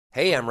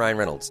Hey, I'm Ryan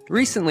Reynolds.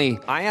 Recently,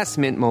 I asked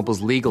Mint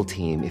Mobile's legal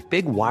team if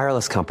big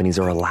wireless companies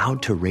are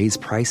allowed to raise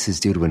prices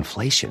due to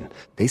inflation.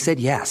 They said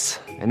yes.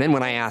 And then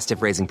when I asked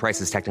if raising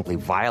prices technically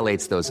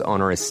violates those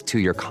onerous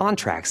two-year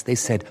contracts, they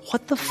said,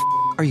 "What the f***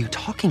 are you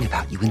talking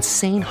about, you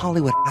insane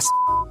Hollywood ass?"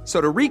 So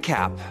to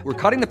recap, we're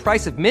cutting the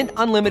price of Mint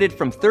Unlimited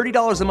from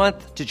 $30 a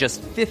month to just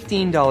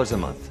 $15 a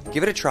month.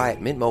 Give it a try at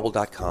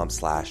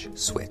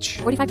mintmobile.com/switch.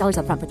 $45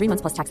 up front for 3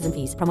 months plus taxes and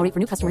fees. Promo rate for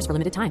new customers for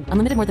limited time.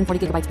 Unlimited more than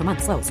 40 gigabytes per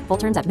month. Slows full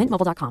terms at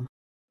mintmobile.com.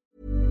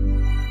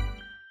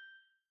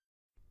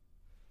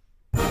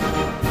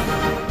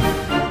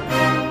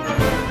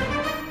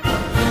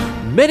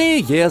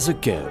 Many years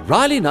ago,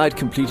 Riley Knight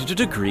completed a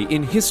degree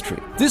in history.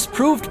 This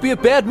proved to be a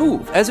bad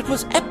move, as it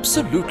was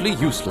absolutely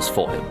useless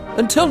for him.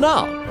 Until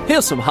now.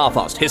 Here's some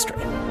half-assed history.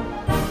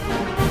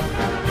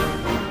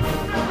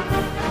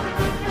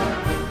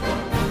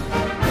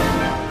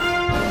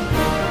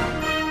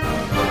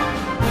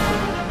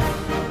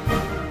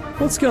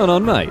 What's going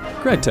on, mate?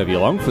 Great to have you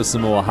along for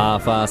some more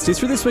half-assed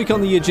history. This week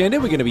on the agenda,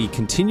 we're going to be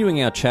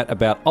continuing our chat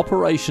about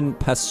Operation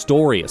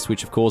Pastorius,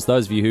 which, of course,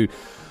 those of you who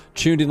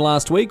tuned in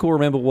last week will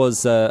remember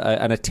was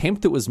an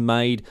attempt that was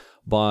made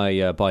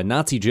by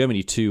Nazi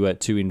Germany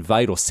to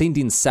invade or send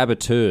in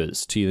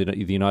saboteurs to the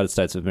United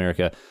States of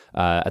America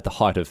at the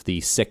height of the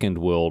Second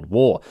World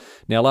War.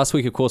 Now, last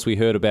week, of course, we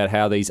heard about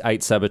how these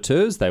 8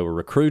 saboteurs, they were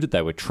recruited,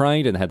 they were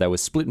trained, and they were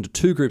split into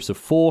 2 groups of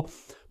 4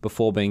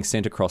 before being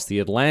sent across the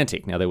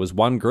Atlantic. Now, there was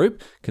one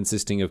group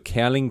consisting of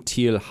Kerling,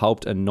 Thiel,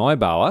 Haupt, and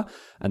Neubauer,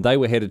 and they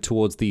were headed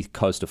towards the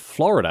coast of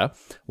Florida,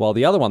 while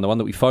the other one, the one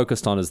that we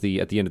focused on at the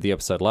end of the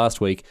episode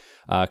last week,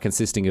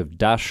 consisting of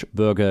Dasch,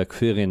 Berger,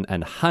 Quirin,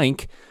 and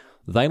Hank,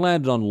 they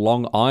landed on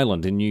Long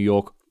Island in New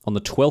York on the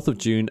 12th of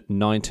June,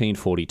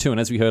 1942. And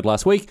as we heard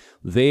last week,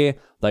 there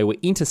they were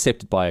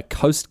intercepted by a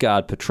Coast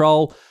Guard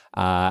patrol,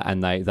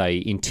 and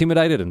they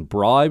intimidated and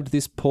bribed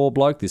this poor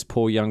bloke, this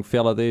poor young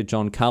fella there,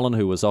 John Cullen,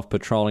 who was off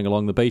patrolling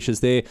along the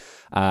beaches there,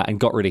 and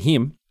got rid of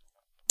him.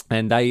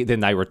 And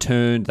they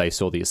returned. They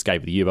saw the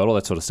escape of the U-boat, all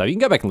that sort of stuff. You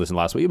can go back and listen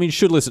last week. I mean, you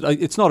should listen.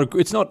 It's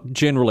not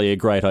generally a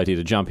great idea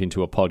to jump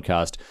into a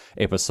podcast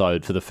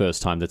episode for the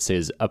first time that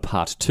says a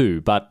part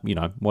 2, but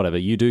whatever,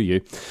 you do you.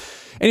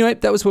 Anyway,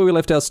 that was where we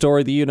left our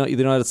story. The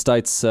United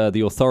States,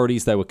 the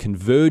authorities, they were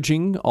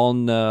converging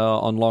on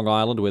Long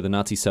Island where the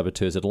Nazi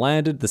saboteurs had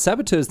landed. The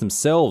saboteurs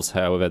themselves,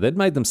 however, they'd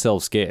made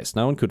themselves scarce.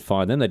 No one could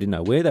find them. They didn't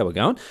know where they were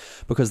going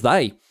because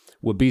they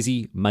were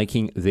busy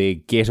making their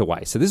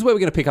getaway. So this is where we're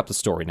going to pick up the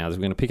story now. We're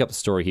going to pick up the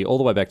story here all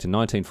the way back to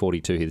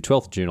 1942, here the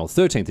 12th of June or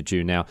 13th of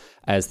June now,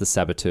 as the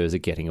saboteurs are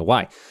getting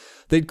away.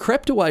 They'd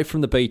crept away from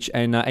the beach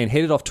and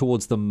headed off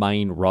towards the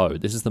main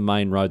road. This is the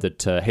main road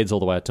that heads all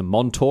the way out to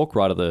Montauk,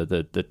 right at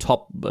the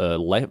top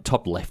left,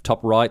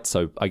 top right.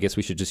 So I guess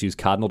we should just use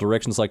cardinal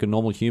directions like a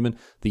normal human.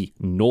 The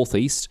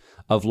northeast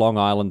of Long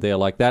Island there,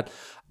 like that.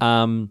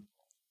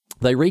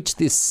 They reached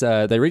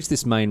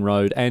this main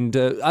road, and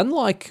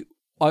unlike,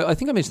 I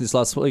think I mentioned this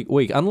last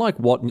week. Unlike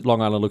what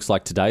Long Island looks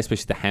like today,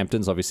 especially the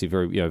Hamptons, obviously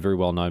very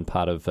well known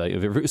part of a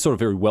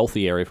very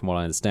wealthy area from what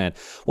I understand,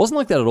 wasn't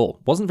like that at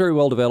all. Wasn't very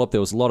well developed. There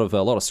was a lot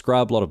of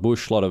scrub, a lot of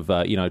bush, a lot of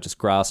just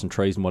grass and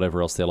trees and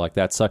whatever else there like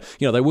that. So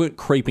they weren't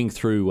creeping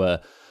through a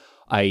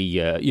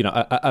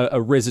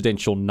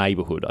residential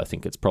neighborhood. I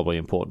think it's probably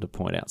important to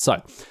point out.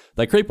 So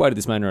they creep away to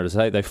this main road.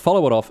 They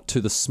follow it off to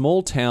the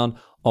small town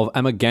of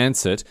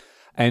Amagansett.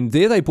 And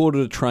there they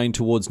boarded a train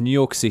towards New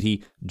York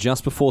City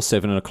just before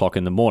 7 o'clock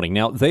in the morning.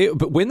 Now,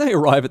 but when they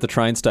arrive at the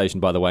train station,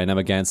 by the way, in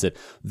Amagansett,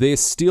 they're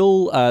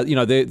still,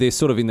 they're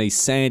sort of in these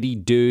sandy,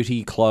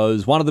 dirty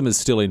clothes. One of them is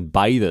still in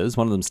bathers.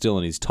 One of them's still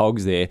in his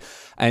togs there.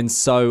 And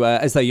so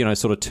as they,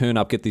 sort of turn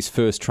up, get this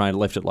first train,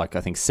 left at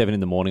I think 7 in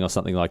the morning or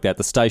something like that,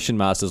 the station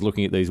master's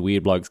looking at these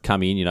weird blokes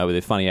come in, with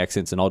their funny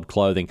accents and odd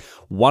clothing.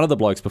 One of the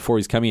blokes, before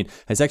he's come in,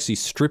 has actually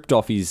stripped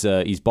off his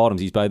bottoms,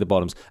 his bather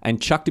bottoms,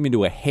 and chucked him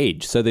into a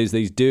hedge. So there's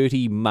these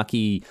dirty,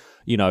 mucky,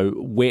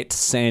 wet,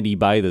 sandy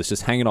bathers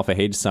just hanging off a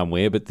hedge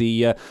somewhere. But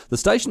the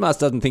station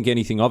master doesn't think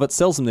anything of it,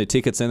 sells them their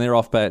tickets, and they're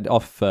off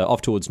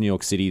towards New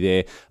York City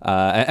there.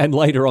 And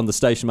later on, the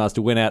station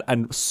master went out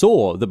and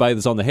saw the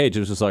bathers on the hedge. It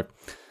was just like,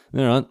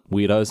 all right,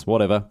 weirdos,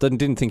 whatever.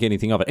 Didn't think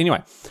anything of it.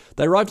 Anyway,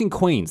 they arrived in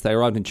Queens. They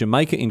arrived in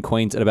Jamaica in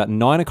Queens at about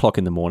 9 o'clock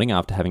in the morning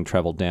after having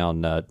travelled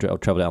down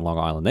Long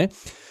Island there.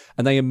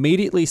 And they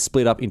immediately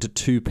split up into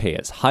 2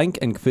 pairs. Hank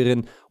and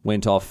Quirin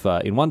went off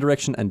in one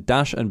direction, and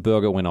Dasch and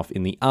Berger went off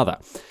in the other.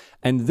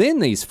 And then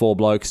these 4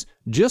 blokes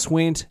just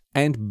went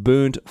and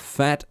burnt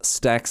fat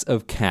stacks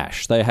of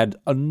cash. They had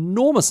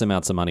enormous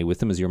amounts of money with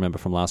them, as you remember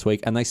from last week,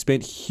 and they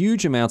spent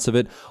huge amounts of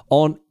it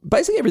on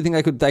basically everything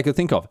they could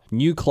think of.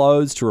 New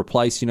clothes to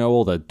replace,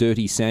 all the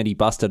dirty, sandy,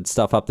 busted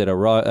stuff up that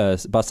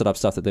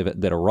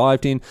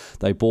arrived in.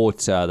 They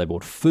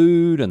bought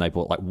food, and they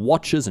bought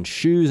watches and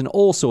shoes and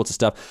all sorts of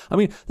stuff. I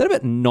mean, they had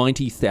about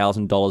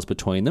 $90,000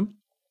 between them.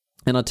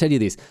 And I'll tell you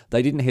this,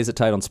 they didn't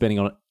hesitate on spending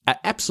on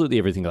absolutely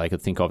everything they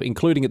could think of,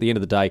 including, at the end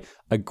of the day,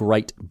 a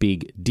great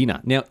big dinner.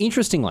 Now,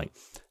 interestingly,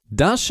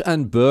 Dash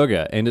and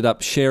Berger ended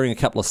up sharing a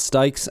couple of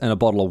steaks and a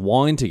bottle of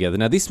wine together.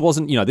 Now, this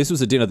wasn't, this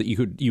was a dinner that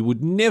you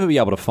would never be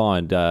able to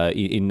find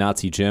in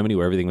Nazi Germany,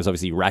 where everything was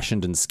obviously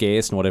rationed and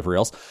scarce and whatever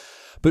else.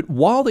 But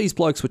while these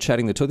blokes were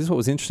chatting, this is what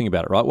was interesting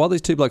about it, right? While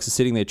these two blokes are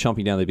sitting there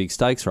chomping down their big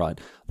steaks, right,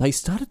 they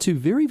started to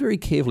very, very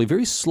carefully,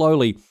 very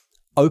slowly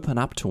open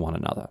up to one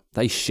another.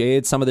 They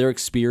shared some of their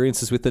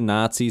experiences with the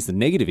Nazis, the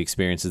negative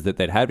experiences that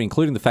they'd had,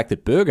 including the fact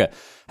that Berger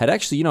had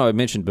actually, I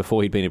mentioned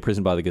before he'd been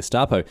imprisoned by the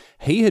Gestapo,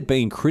 he had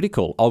been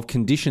critical of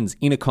conditions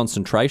in a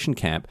concentration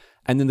camp,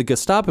 and then the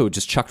Gestapo had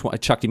just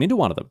chucked him into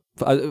one of them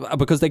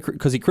because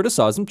he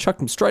criticised him, chucked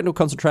him straight into a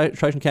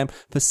concentration camp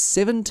for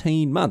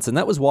 17 months, and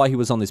that was why he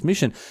was on this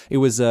mission. It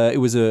was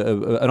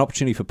an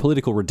opportunity for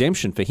political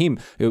redemption for him.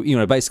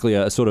 Basically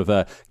a sort of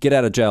a get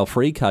out of jail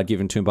free card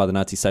given to him by the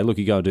Nazis. Say, look,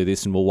 you go and do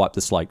this, and we'll wipe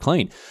the slate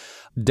clean.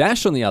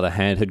 Dash, on the other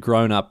hand, had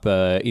grown up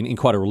in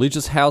quite a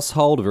religious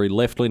household, a very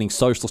left-leaning,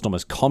 socialist,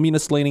 almost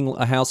communist-leaning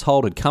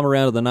household, had come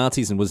around to the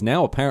Nazis and was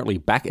now apparently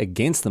back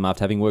against them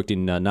after having worked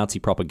in Nazi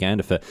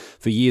propaganda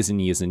for years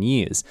and years and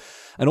years.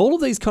 And all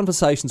of these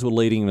conversations were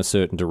leading in a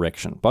certain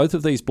direction. Both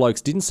of these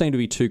blokes didn't seem to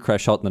be too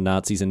crash hot in the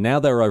Nazis, and now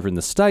they were over in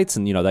the States,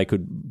 and they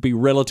could be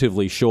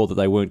relatively sure that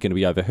they weren't going to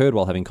be overheard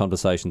while having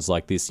conversations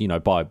like this,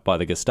 by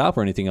the Gestapo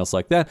or anything else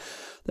like that.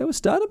 They were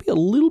starting to be a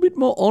little bit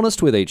more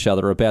honest with each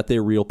other about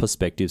their real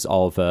perspectives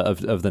of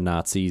the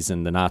Nazis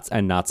and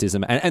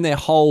Nazism and their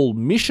whole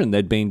mission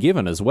they'd been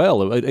given as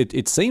well.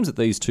 It seems that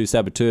these two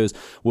saboteurs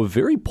were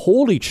very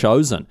poorly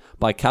chosen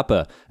by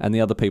Kappa and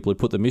the other people who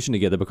put the mission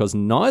together, because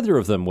neither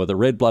of them were the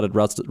red-blooded,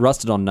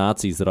 rusted-on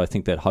Nazis that I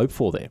think they'd hoped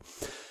for there.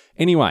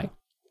 Anyway,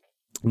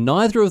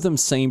 neither of them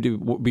seemed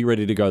to be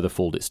ready to go the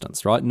full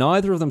distance, right?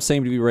 Neither of them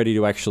seemed to be ready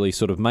to actually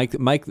sort of make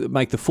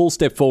the full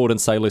step forward and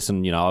say,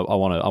 listen, I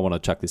want to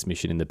chuck this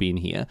mission in the bin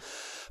here.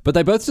 But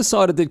they both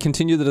decided they'd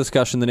continue the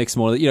discussion the next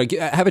morning,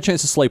 have a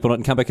chance to sleep on it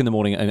and come back in the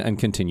morning and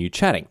continue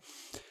chatting.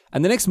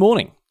 And the next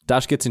morning,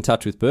 Dash gets in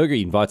touch with Berger,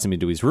 he invites him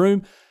into his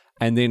room,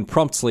 and then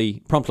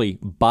promptly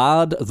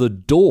barred the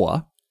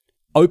door,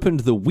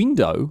 opened the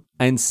window,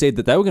 and said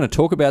that they were going to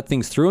talk about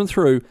things through and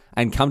through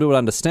and come to an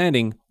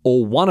understanding,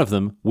 or one of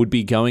them would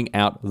be going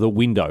out the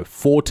window,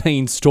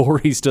 14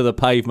 stories to the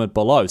pavement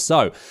below.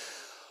 So,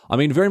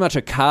 very much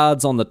a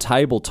cards on the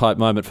table type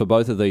moment for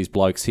both of these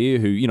blokes here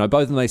who,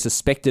 both of them, they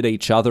suspected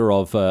each other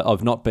of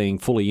not being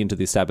fully into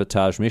this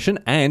sabotage mission.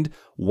 And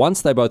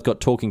once they both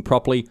got talking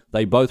properly,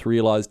 they both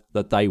realised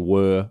that they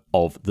were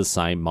of the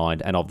same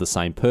mind and of the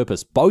same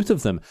purpose. Both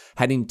of them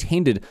had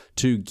intended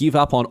to give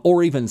up on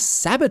or even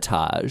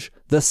sabotage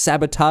the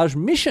sabotage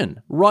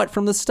mission right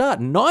from the start.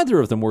 Neither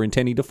of them were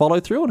intending to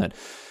follow through on it.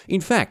 In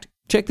fact,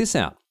 check this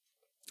out.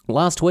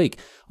 Last week,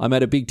 I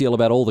made a big deal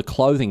about all the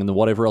clothing and the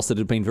whatever else that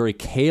had been very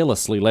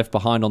carelessly left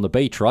behind on the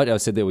beach, right? I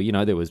said there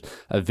was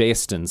a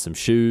vest and some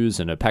shoes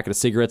and a packet of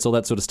cigarettes, all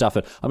that sort of stuff.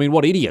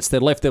 What idiots.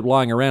 They'd left them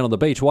lying around on the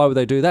beach. Why would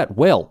they do that?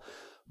 Well,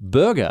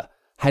 Berger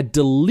had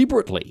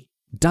deliberately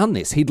done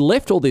this. He'd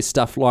left all this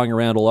stuff lying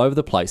around all over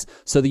the place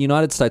so the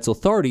United States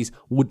authorities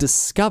would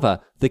discover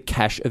the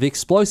cache of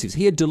explosives.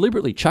 He had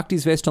deliberately chucked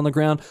his vest on the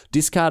ground,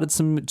 discarded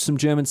some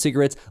German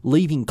cigarettes,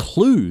 leaving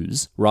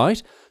clues,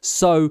 right?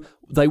 So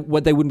they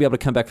wouldn't be able to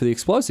come back for the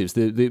explosives.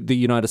 The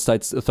United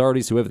States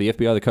authorities, whoever, the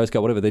FBI, the Coast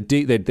Guard, whatever, they'd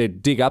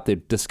dig up,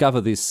 they'd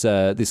discover this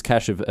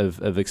cache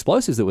of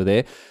explosives that were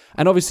there.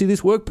 And obviously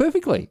this worked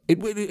perfectly. It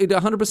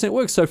 100%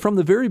 works. So from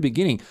the very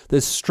beginning,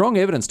 there's strong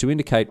evidence to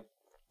indicate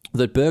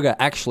that Berger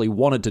actually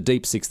wanted to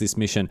deep six this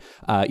mission,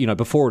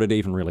 before it had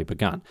even really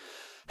begun.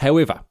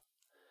 However,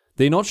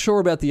 they're not sure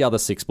about the other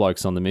 6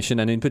 blokes on the mission,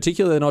 and in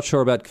particular, they're not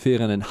sure about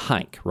Kvirin and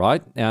Hank,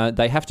 right?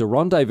 They have to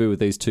rendezvous with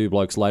these 2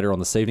 blokes later on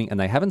this evening, and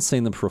they haven't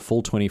seen them for a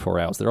full 24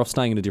 hours. They're off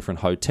staying in a different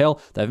hotel.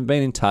 They haven't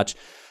been in touch.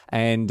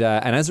 And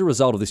as a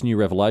result of this new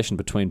revelation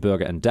between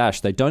Berger and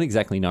Dash, they don't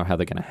exactly know how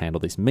they're going to handle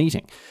this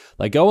meeting.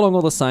 They go along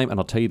all the same, and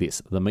I'll tell you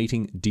this, the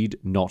meeting did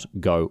not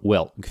go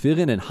well.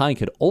 Kvirin and Hank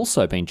had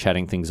also been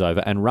chatting things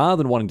over, and rather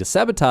than wanting to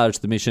sabotage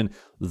the mission,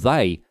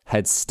 they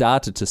had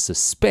started to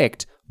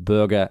suspect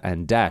Berger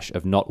and Dash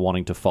of not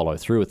wanting to follow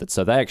through with it.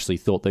 So they actually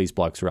thought these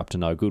blokes were up to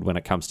no good when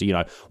it comes to,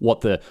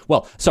 up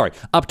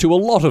to a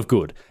lot of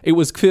good. It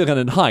was Kvirin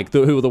and Hank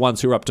who were the ones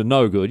who were up to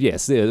no good.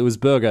 Yes, it was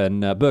Berger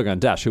and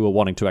Dash who were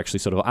wanting to actually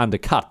sort of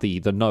undercut the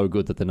no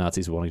good that the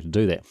Nazis were wanting to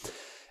do there.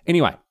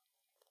 Anyway,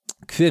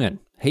 Kvirin,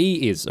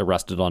 he is a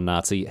rusted-on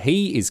Nazi.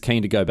 He is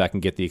keen to go back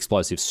and get the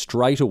explosives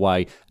straight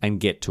away and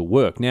get to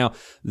work. Now,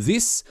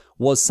 this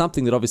was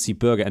something that obviously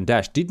Berger and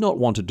Dash did not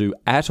want to do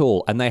at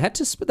all, and they had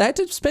to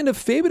spend a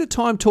fair bit of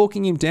time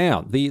talking him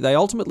down. They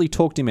ultimately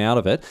talked him out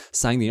of it,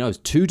 saying it's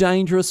too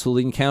dangerous for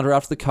the encounter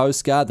after the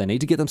Coast Guard. They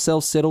need to get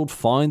themselves settled,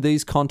 find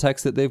these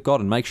contacts that they've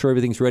got, and make sure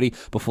everything's ready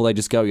before they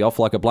just go off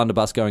like a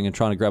blunderbuss going and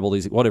trying to grab all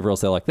these whatever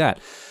else they're like that.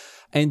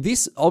 And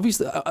this,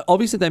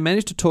 obviously they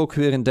managed to talk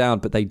him down,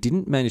 but they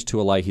didn't manage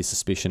to allay his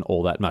suspicion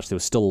all that much. There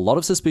was still a lot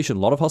of suspicion, a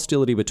lot of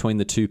hostility between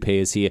the two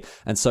pairs here.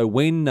 And so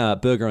when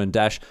Berger and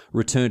Dash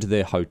returned to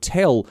their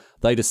hotel,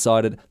 they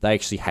decided they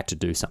actually had to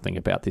do something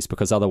about this,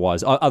 because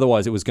otherwise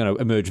it was going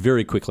to emerge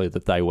very quickly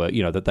that they were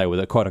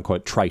the quote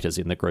unquote traitors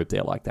in the group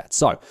there like that.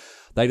 So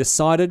they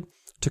decided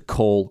to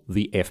call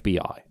the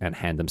FBI and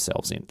hand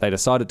themselves in. They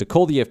decided to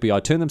call the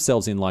FBI, turn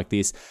themselves in like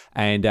this,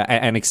 and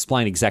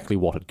explain exactly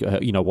what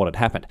had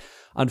happened.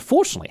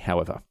 Unfortunately,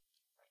 however,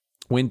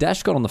 when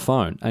Dash got on the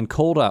phone and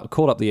called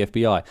up the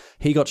FBI,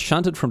 he got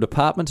shunted from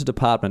department to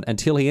department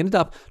until he ended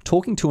up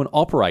talking to an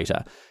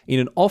operator in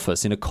an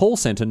office in a call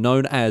center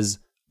known as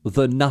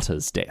the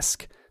Nutter's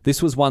Desk.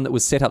 This was one that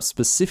was set up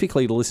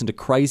specifically to listen to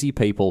crazy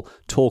people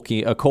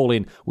call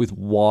in with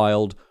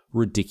wild,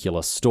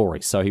 ridiculous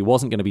stories. So he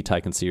wasn't going to be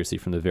taken seriously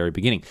from the very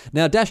beginning.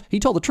 Now, Dash, he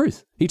told the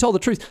truth.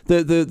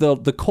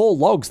 The call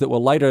logs that were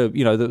later,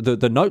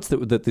 the notes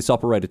that this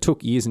operator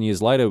took years and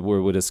years later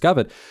were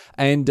discovered,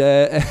 and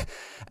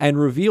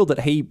revealed that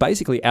he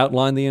basically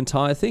outlined the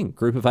entire thing.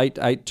 Group of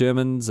eight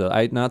Germans,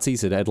 8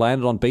 Nazis had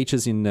landed on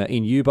beaches in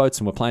U-boats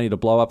and were planning to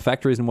blow up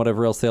factories and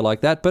whatever else there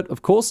like that. But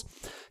of course,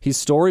 his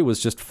story was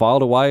just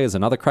filed away as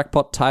another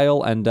crackpot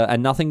tale, and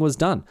nothing was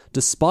done.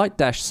 Despite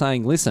Dash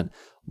saying, "Listen,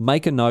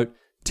 make a note.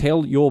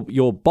 Tell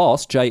your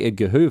boss, J.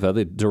 Edgar Hoover,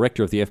 the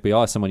director of the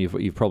FBI, someone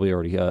you've probably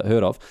already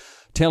heard of,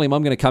 tell him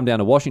I'm going to come down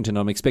to Washington.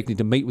 I'm expecting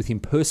to meet with him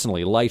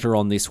personally later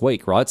on this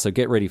week, right? So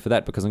get ready for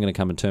that, because I'm going to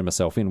come and turn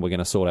myself in. We're going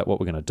to sort out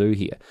what we're going to do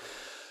here."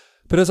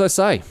 But as I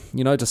say,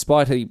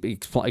 despite he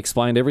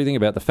explained everything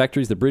about the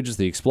factories, the bridges,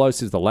 the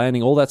explosives, the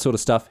landing, all that sort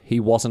of stuff,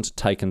 he wasn't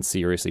taken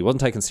seriously. He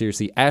wasn't taken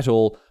seriously at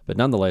all. But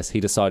nonetheless, he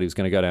decided he was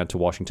going to go down to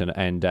Washington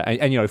and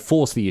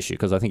force the issue,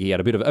 because I think he had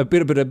a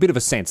bit of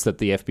a sense that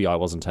the FBI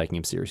wasn't taking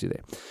him seriously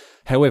there.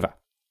 However,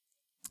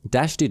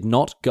 Dash did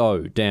not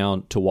go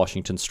down to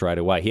Washington straight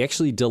away. He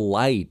actually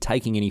delayed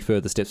taking any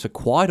further steps for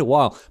quite a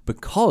while,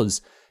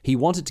 because he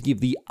wanted to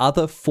give the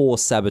other 4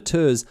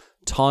 saboteurs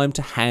time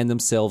to hand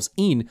themselves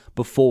in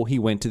before he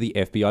went to the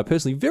FBI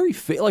personally.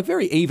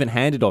 Very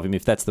even-handed of him,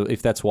 if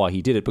that's why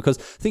he did it. Because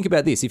think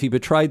about this: if he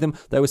betrayed them,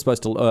 they were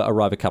supposed to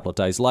arrive a couple of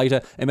days later.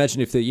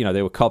 Imagine if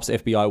there were cops,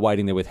 FBI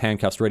waiting there with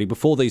handcuffs ready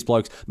before these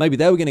blokes. Maybe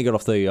they were going to get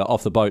off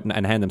the boat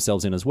and hand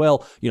themselves in as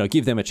well.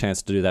 Give them a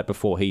chance to do that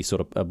before he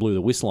sort of blew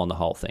the whistle on the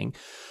whole thing.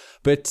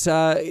 But,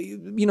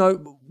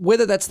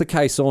 whether that's the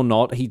case or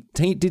not, he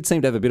did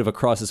seem to have a bit of a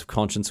crisis of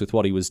conscience with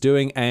what he was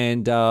doing,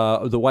 and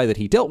the way that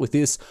he dealt with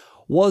this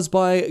was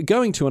by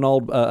going to an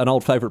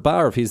old favourite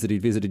bar of his that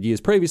he'd visited years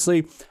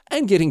previously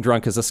and getting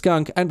drunk as a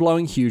skunk and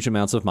blowing huge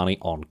amounts of money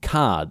on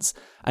cards.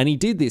 And he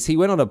did this. He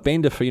went on a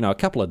bender for, a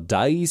couple of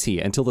days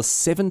here until the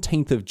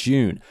 17th of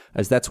June,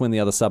 as that's when the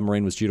other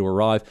submarine was due to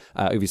arrive.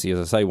 Obviously, as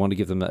I say, he wanted to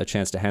give them a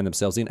chance to hand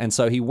themselves in. And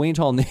so he went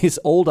on this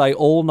all day,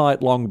 all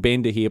night long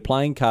bender here,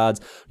 playing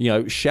cards,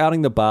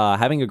 shouting the bar,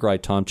 having a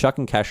great time,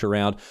 chucking cash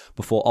around,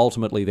 before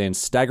ultimately then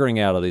staggering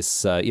out of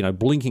this,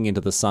 blinking into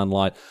the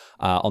sunlight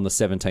on the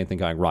 17th and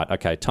going, right,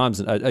 okay,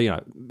 time's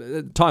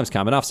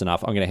come, enough's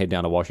enough. I'm going to head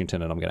down to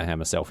Washington and I'm going to hand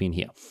myself in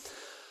here.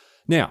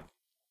 Now,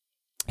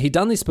 he'd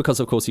done this because,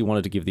 of course, he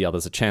wanted to give the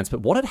others a chance.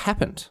 But what had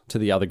happened to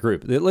the other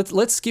group?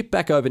 Let's skip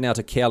back over now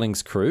to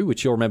Cowling's crew,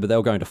 which you'll remember they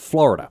were going to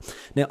Florida.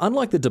 Now,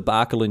 unlike the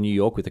debacle in New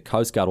York with the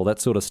Coast Guard, all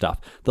that sort of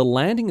stuff, the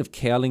landing of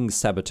Cowling's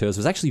saboteurs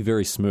was actually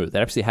very smooth.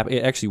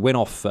 It actually went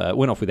off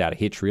without a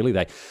hitch,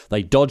 really.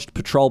 They dodged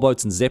patrol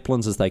boats and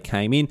zeppelins as they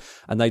came in,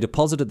 and they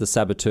deposited the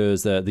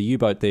saboteurs, the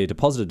U-boat there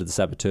deposited the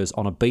saboteurs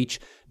on a beach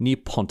near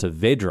Ponte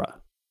Vedra.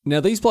 Now,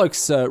 these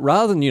blokes,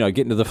 rather than,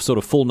 get into the sort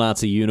of full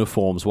Nazi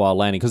uniforms while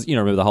landing, because,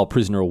 remember the whole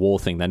prisoner of war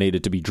thing, they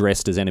needed to be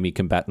dressed as enemy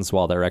combatants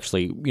while they're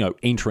actually,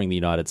 entering the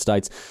United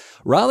States.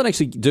 Rather than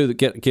actually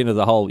get into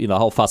the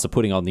whole fuss of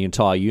putting on the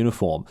entire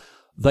uniform,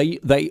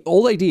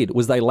 all they did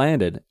was they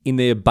landed in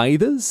their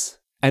bathers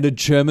and a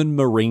German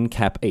Marine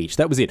cap each.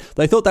 That was it.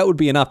 They thought that would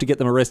be enough to get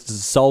them arrested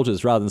as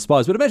soldiers rather than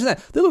spies. But imagine that.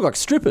 They look like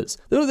strippers.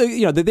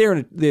 They're there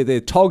in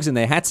their togs and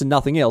their hats and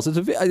nothing else.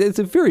 It's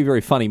a very,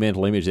 very funny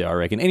mental image there, I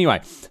reckon.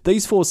 Anyway,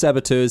 these 4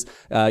 saboteurs,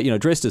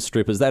 dressed as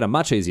strippers, they had a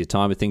much easier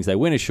time with things. They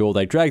went ashore,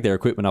 they dragged their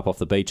equipment up off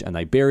the beach, and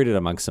they buried it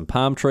amongst some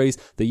palm trees.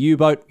 The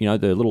U-boat,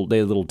 their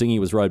little dinghy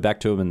was rowed back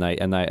to them,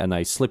 and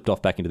they slipped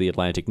off back into the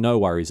Atlantic. No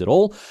worries at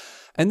all.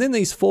 And then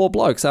these 4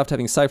 blokes, after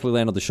having safely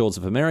landed on the shores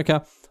of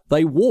America,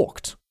 they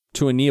walked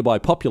to a nearby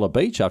popular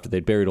beach after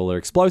they'd buried all their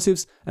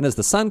explosives, and as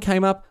the sun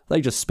came up, they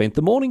just spent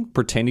the morning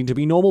pretending to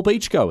be normal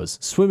beachgoers,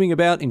 swimming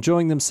about,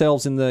 enjoying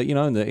themselves in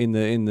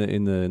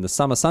the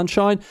summer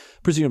sunshine.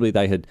 Presumably,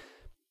 they had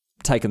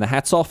taken the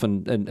hats off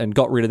and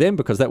got rid of them,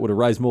 because that would have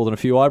raised more than a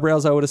few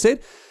eyebrows, I would have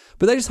said.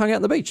 But they just hung out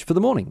on the beach for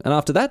the morning. And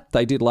after that,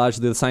 they did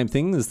largely the same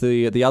thing as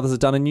the others had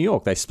done in New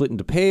York. They split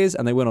into pairs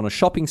and they went on a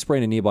shopping spree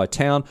in a nearby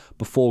town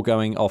before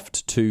going off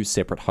to 2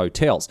 separate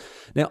hotels.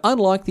 Now,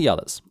 unlike the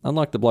others,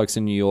 unlike the blokes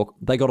in New York,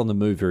 they got on the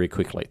move very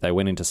quickly. They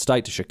went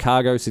interstate to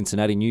Chicago,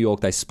 Cincinnati, New York.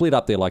 They split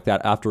up there like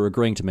that after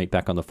agreeing to meet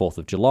back on the 4th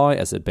of July,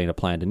 as had been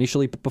planned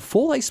initially. But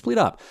before they split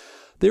up,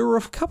 there were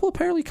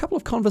apparently a couple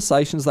of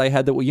conversations they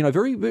had that were,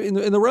 very in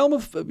the realm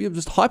of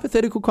just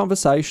hypothetical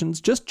conversations,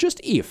 just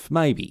if,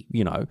 maybe,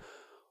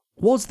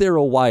 was there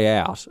a way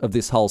out of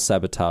this whole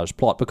sabotage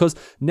plot? Because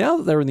now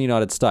that they're in the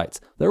United States,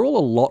 they're all a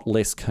lot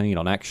less keen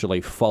on actually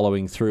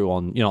following through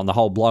on, on the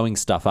whole blowing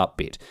stuff up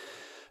bit.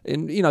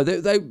 And,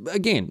 they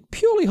again,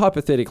 purely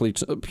hypothetically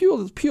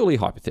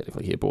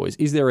here, boys,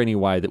 is there any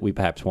way that we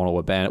perhaps want to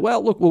abandon it?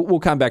 Well, look, we'll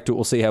come back to it.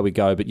 We'll see how we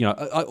go. But,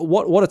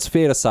 what it's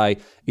fair to say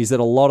is that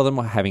a lot of them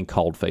were having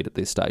cold feet at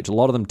this stage. A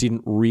lot of them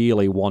didn't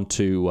really want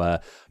to,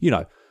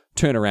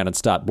 turn around and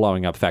start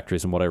blowing up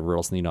factories and whatever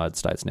else in the United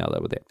States now they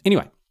were there.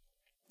 Anyway.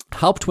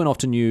 Haupt went off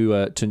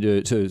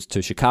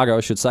to Chicago,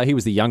 I should say. He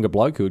was the younger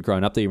bloke who had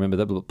grown up there. You remember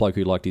that bloke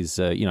who liked his,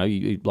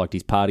 he liked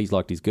his parties,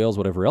 liked his girls,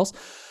 whatever else.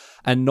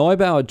 And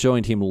Neubauer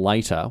joined him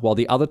later, while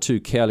the other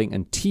two, Kerling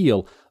and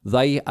Thiel,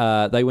 they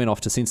went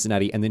off to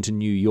Cincinnati and then to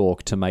New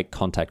York to make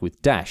contact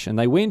with Dash. And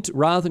they went,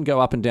 rather than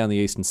go up and down the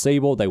eastern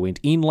seaboard, they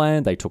went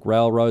inland, they took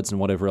railroads and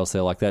whatever else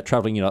there like that,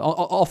 traveling,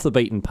 off the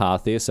beaten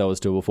path there so as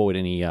to avoid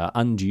any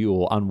undue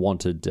or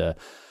unwanted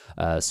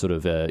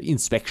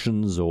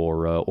inspections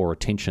or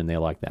attention there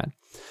like that.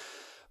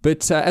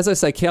 But as I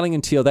say, Kerling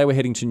and Thiel, they were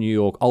heading to New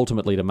York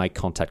ultimately to make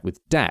contact with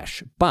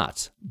Dash.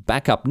 But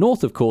back up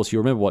north, of course, you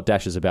remember what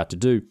Dash is about to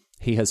do.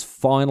 He has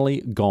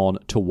finally gone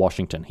to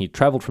Washington. He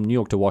traveled from New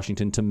York to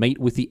Washington to meet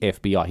with the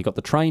FBI. He got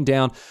the train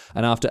down,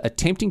 and after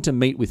attempting to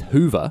meet with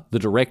Hoover, the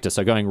director,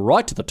 so going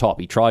right to the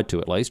top, he tried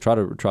to at least, try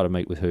to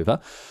meet with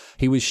Hoover,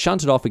 he was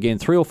shunted off again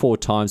 3 or 4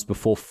 times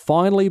before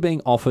finally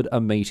being offered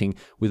a meeting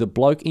with a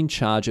bloke in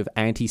charge of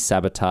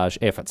anti-sabotage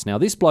efforts. Now,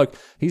 this bloke,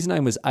 his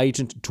name was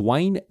Agent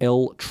Dwayne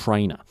L.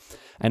 Traynor.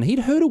 And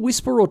he'd heard a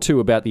whisper or two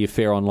about the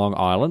affair on Long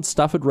Island.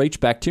 Stuff had reached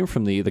back to him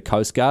from the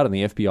Coast Guard and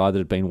the FBI that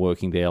had been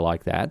working there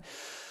like that.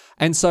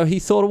 And so he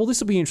thought, well, this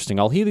will be interesting.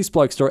 I'll hear this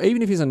bloke's story,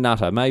 even if he's a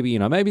nutter. Maybe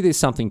there's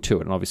something to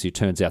it. And obviously, it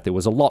turns out there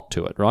was a lot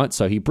to it, right?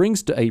 So he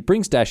brings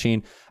Dash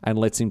in and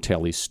lets him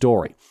tell his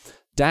story.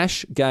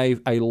 Dash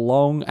gave a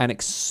long and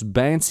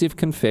expansive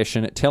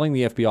confession telling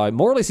the FBI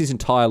more or less his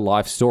entire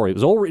life story. It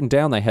was all written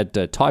down. They had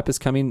typists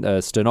come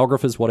in,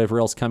 stenographers, whatever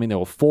else come in. There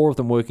were 4 of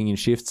them working in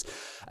shifts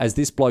as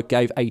this bloke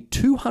gave a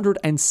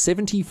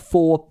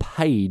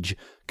 274-page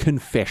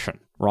confession,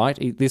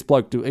 right? This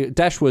bloke,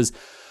 Dash was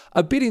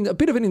a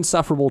bit of an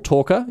insufferable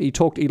talker. He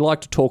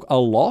liked to talk a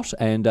lot,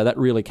 and that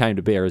really came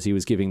to bear as he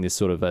was giving this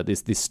sort of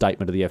this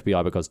statement to the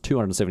FBI, because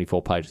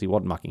 274 pages, he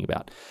wasn't mucking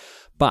about.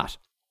 But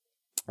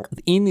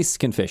in this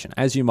confession,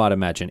 as you might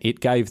imagine,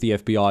 it gave the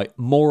FBI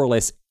more or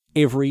less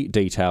every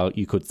detail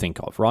you could think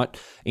of, right?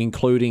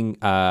 Including,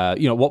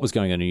 what was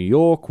going on in New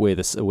York, where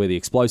the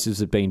explosives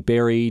had been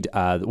buried,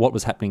 what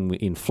was happening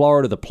in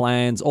Florida, the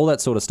plans, all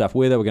that sort of stuff,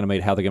 where they were going to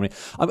meet, how they're going to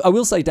meet. I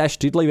will say Dash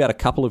did leave out a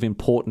couple of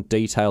important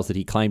details that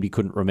he claimed he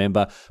couldn't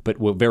remember, but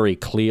were very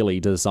clearly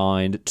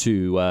designed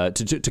to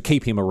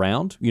keep him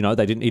around. He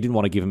didn't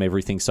want to give him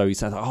everything, so he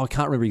said, I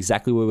can't remember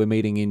exactly where we're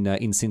meeting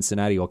in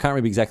Cincinnati, or I can't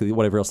remember exactly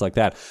whatever else like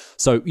that.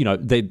 So,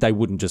 they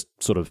wouldn't just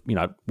sort of,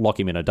 lock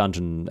him in a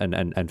dungeon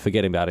and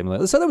forget about him.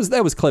 So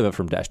that was clever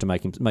from Dash to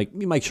make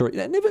sure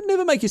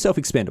never make yourself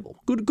expendable.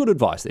 Good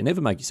advice there.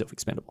 Never make yourself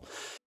expendable.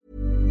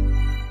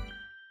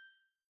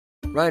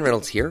 Ryan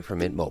Reynolds here from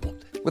Mint Mobile.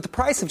 With the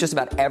price of just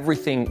about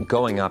everything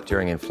going up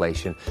during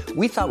inflation,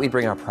 we thought we'd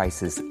bring our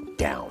prices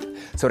down.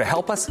 So to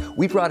help us,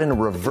 we brought in a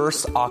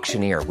reverse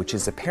auctioneer, which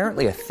is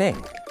apparently a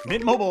thing.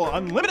 Mint Mobile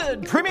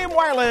Unlimited Premium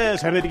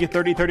Wireless. How to get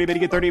 30, 30, bit to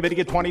get 30, bit to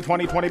get 20,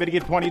 20, 20, bit to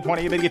get 20,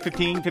 20, bit to get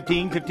 15,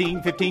 15,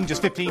 15, 15,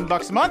 just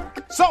 $15 a month?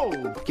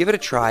 Sold! Give it a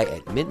try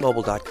at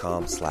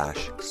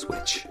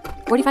mintmobile.com/switch.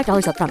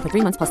 $45 up front for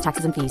 3 months plus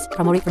taxes and fees.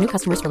 Promo rate for new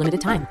customers for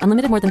limited time.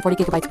 Unlimited more than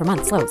 40 gigabytes per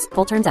month. Slows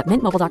full terms at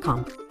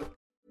mintmobile.com.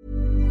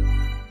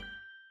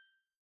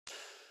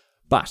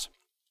 But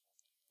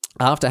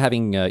after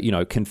having,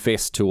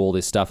 confessed to all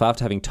this stuff,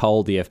 after having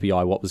told the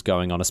FBI what was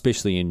going on,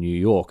 especially in New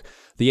York,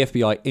 the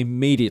FBI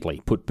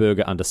immediately put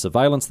Berger under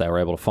surveillance. They were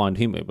able to find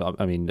him.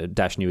 I mean,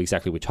 Dash knew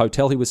exactly which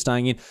hotel he was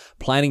staying in,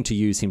 planning to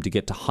use him to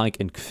get to Hike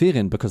and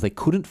Quirin because they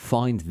couldn't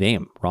find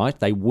them, right?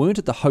 They weren't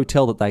at the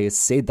hotel that they had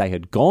said they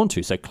had gone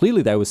to. So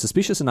clearly they were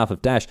suspicious enough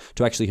of Dash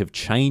to actually have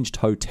changed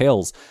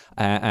hotels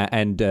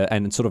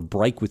and sort of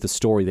break with the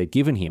story they'd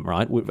given him,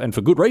 right? And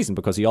for good reason,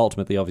 because he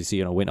ultimately,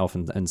 obviously, went off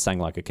and sang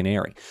like a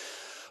canary.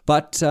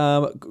 But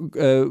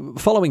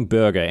following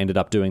Berger ended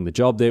up doing the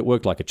job there. It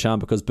worked like a charm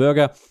because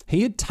Berger,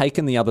 he had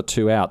taken the other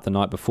 2 out the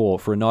night before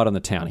for a night on the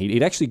town.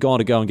 He'd actually gone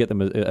to go and get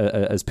them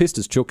as pissed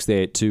as chooks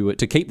there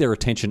to keep their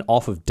attention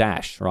off of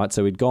Dash, right?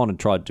 So he'd gone and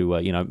tried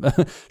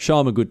to, show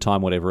them a good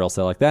time, whatever else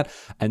they like that.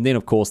 And then,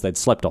 of course, they'd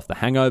slept off the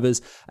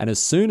hangovers. And as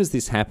soon as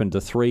this happened,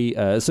 as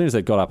soon as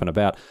they got up and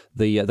about,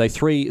 the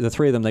three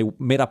of them, they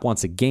met up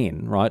once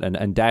again, right?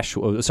 And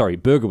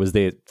Berger was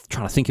there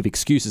trying to think of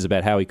excuses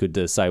about how he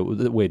could say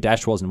where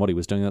Dash was and what he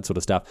was doing, that sort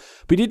of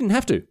stuff. But he didn't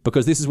have to,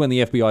 because this is when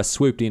the FBI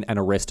swooped in and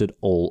arrested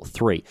all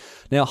three.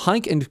 Now,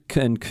 Henk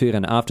and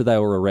Kieran, after they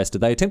were arrested,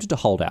 they attempted to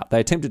hold out. They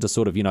attempted to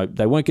sort of,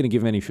 they weren't going to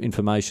give him any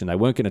information. They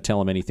weren't going to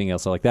tell him anything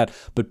else like that.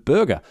 But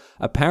Berger,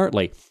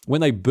 apparently,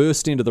 when they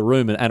burst into the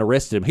room and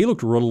arrested him, he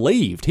looked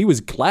relieved. He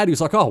was glad. He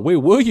was like, "Oh, where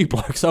were you,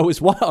 blokes? I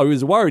was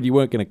worried you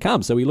weren't going to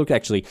come." So he looked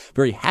actually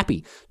very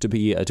happy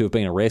to have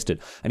been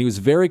arrested. And he was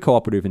very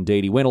cooperative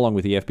indeed. He went along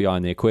with the FBI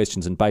in their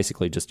questions and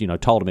basically just,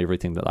 told them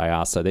everything that they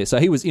asked. So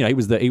he was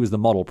the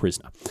model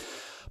prisoner.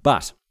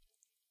 But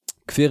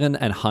Kieran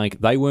and Henk,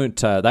 they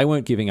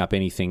weren't giving up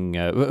anything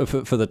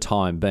for the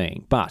time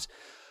being. But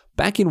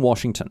back in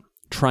Washington,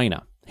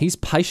 Traynor, he's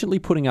patiently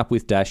putting up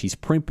with Dash. He's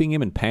primping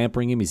him and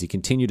pampering him as he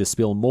continued to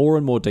spill more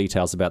and more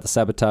details about the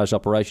sabotage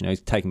operation.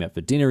 He's taking him out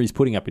for dinner. He's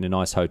putting up in a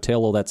nice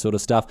hotel, all that sort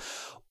of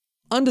stuff,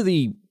 under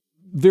the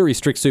very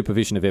strict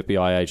supervision of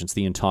FBI agents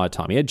the entire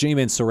time. He had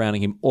G-men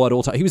surrounding him at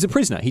all times. He was a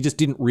prisoner. He just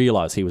didn't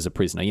realize he was a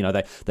prisoner.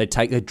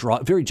 They'd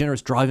drive, very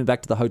generous, drive him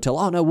back to the hotel.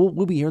 "Oh, no,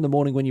 we'll be here in the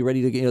morning when you're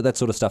ready to," that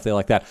sort of stuff there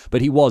like that.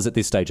 But he was, at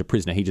this stage, a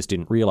prisoner. He just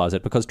didn't realize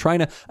it because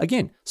Traynor,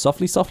 again,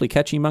 softly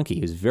catching monkey.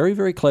 He was very,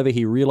 very clever.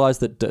 He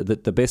realized that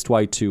the best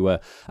way to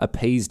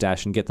appease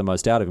Dash and get the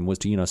most out of him was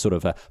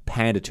to,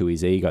 pander to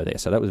his ego there.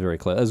 So that was very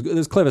clever. It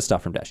was clever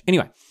stuff from Dash.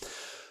 Anyway,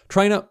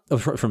 Traynor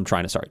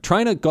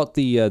got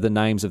the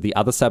names of the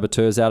other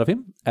saboteurs out of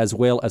him, as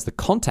well as the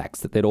contacts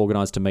that they'd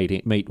organised to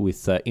meet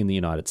with in the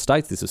United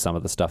States. This is some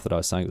of the stuff that I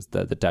was saying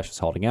that Dash was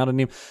holding out on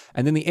him.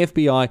 And then the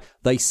FBI,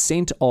 they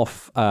sent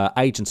off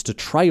agents to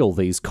trail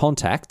these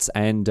contacts,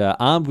 and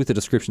armed with the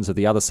descriptions of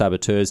the other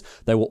saboteurs,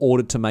 they were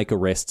ordered to make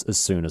arrests as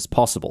soon as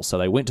possible. So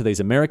they went to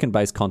these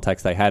American-based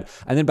contacts they had,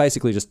 and then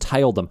basically just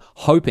tailed them,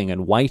 hoping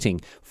and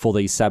waiting for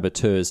these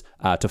saboteurs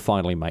to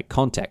finally make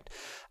contact.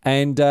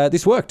 And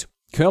this worked.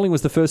 Curling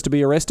was the first to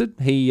be arrested.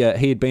 He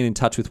had been in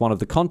touch with one of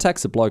the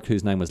contacts, a bloke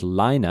whose name was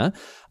Liner,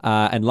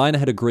 and Liner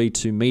had agreed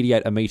to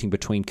mediate a meeting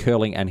between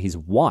Curling and his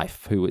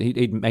wife, who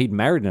he'd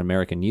married an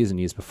American years and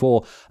years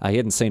before. He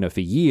hadn't seen her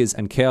for years,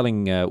 and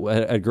Curling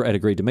had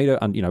agreed to meet her,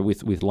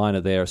 with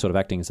Liner there sort of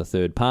acting as a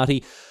third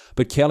party.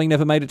 But Curling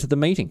never made it to the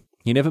meeting.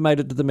 He never made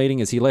it to the meeting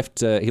as he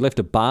left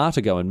a bar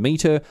to go and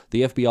meet her.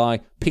 The FBI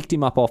picked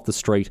him up off the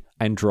street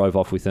and drove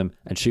off with him,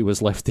 and she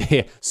was left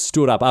there,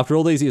 stood up. After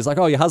all these years, like,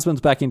 "Oh, your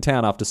husband's back in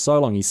town after so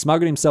long. He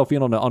smuggled himself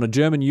in on a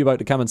German U-boat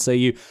to come and see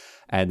you."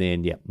 And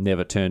then,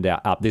 never turned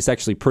out up. This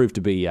actually proved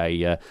to be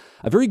a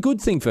very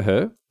good thing for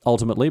her,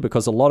 ultimately,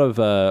 because a lot of,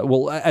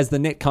 as the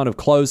net kind of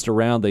closed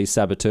around these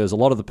saboteurs, a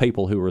lot of the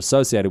people who were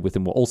associated with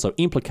them were also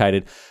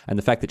implicated, and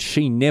the fact that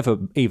she never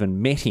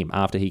even met him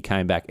after he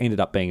came back ended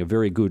up being a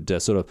very good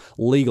sort of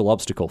legal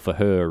obstacle for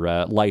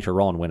her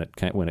later on when it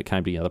came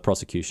to the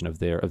prosecution of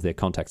their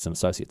contacts and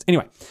associates.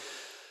 Anyway,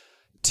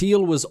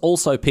 Teal was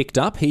also picked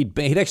up. He'd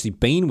actually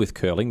been with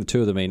Curling. The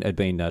two of them had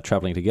been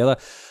travelling together,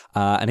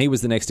 and he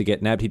was the next to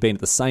get nabbed. He'd been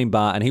at the same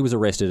bar, and he was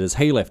arrested as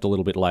he left a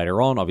little bit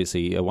later on.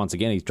 Obviously, once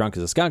again, he's drunk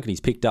as a skunk, and he's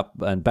picked up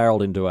and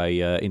barreled into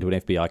an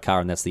FBI car,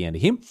 and that's the end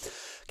of him.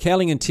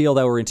 Cowling and Teal,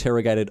 they were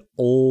interrogated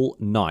all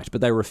night,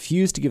 but they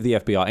refused to give the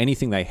FBI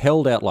anything. They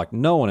held out like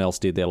no one else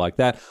did there like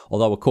that,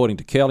 although according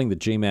to Cowling, the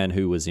G-man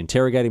who was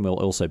interrogating him will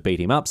also beat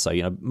him up, so,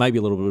 maybe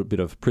a little bit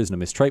of prisoner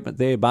mistreatment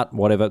there, but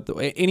whatever.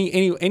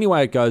 Any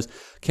way it goes,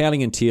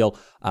 Cowling and Teal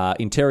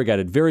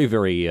interrogated very,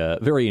 very,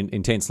 very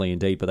intensely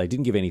indeed, but they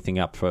didn't give anything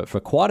up for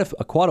quite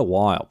a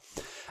while.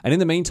 And in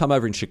the meantime,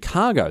 over in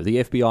Chicago, the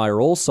FBI are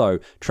also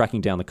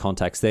tracking down the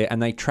contacts there, and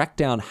they tracked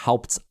down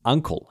Haupt's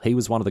uncle. He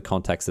was one of the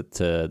contacts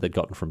that they'd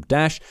gotten from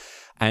Dash,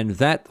 and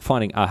that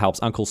finding Haupt's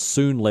uncle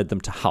soon led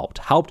them to Haupt.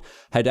 Haupt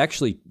had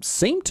actually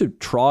seemed to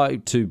try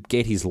to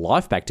get his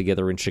life back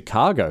together in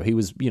Chicago. He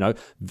was,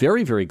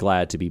 very, very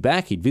glad to be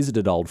back. He'd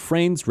visited old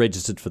friends,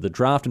 registered for the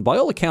draft, and by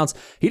all accounts,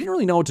 he didn't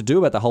really know what to do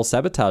about the whole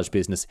sabotage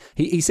business.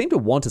 He seemed to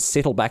want to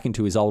settle back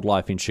into his old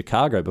life in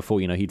Chicago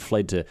before, he'd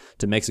fled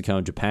to Mexico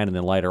and Japan, and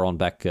then later on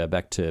back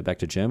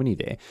to Germany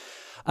there.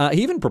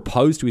 He even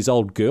proposed to his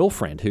old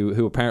girlfriend,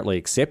 who apparently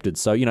accepted.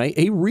 So,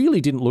 he really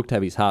didn't look to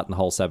have his heart in the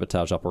whole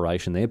sabotage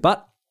operation there,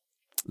 but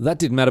that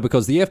didn't matter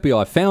because the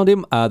FBI found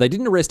him. They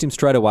didn't arrest him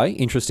straight away.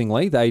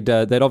 Interestingly, they'd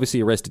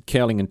obviously arrested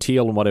Cowling and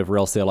Teal and whatever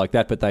else there like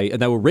that. But they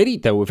were ready.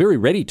 They were very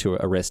ready to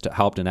arrest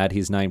Haupt and add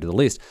his name to the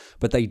list.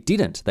 But they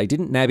didn't. They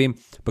didn't nab him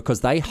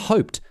because they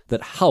hoped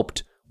that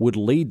Haupt would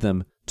lead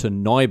them to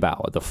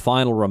Neubauer, the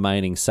final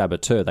remaining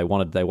saboteur. They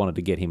wanted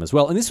to get him as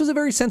well. And this was a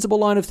very sensible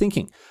line of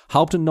thinking.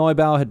 Haupt and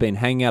Neubauer had been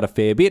hanging out a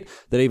fair bit.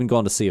 They'd even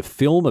gone to see a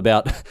film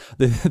about,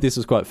 this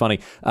was quite funny,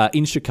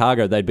 in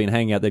Chicago they'd been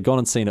hanging out. They'd gone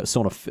and seen a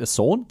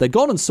film. They'd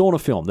gone and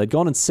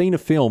seen a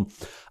film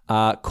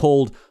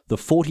called The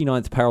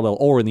 49th Parallel,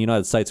 or in the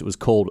United States it was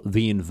called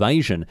The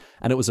Invasion,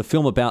 and it was a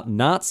film about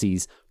Nazi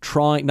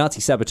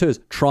saboteurs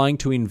trying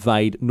to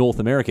invade North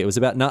America. It was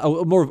about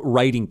more of a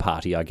raiding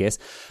party, I guess.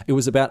 It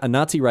was about a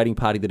Nazi raiding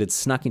party that had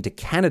snuck into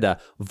Canada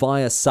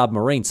via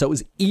submarine, so it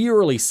was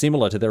eerily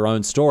similar to their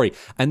own story,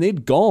 and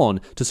they'd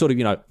gone to sort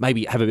of,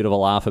 maybe have a bit of a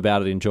laugh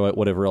about it, enjoy it,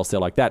 whatever else they're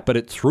like that, but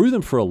it threw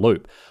them for a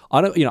loop. I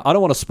don't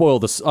want to spoil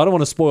this. I don't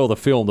want to spoil the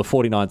film, The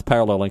 49th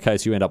Parallel, in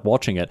case you end up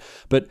watching it,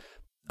 but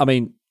I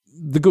mean,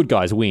 the good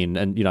guys win,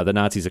 and the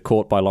Nazis are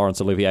caught by Laurence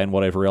Olivier and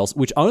whatever else,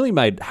 which only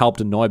made Haupt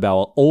and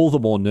Neubauer all the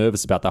more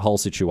nervous about the whole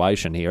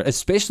situation here,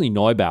 especially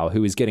Neubauer,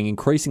 who is getting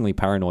increasingly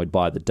paranoid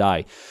by the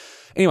day.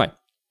 Anyway,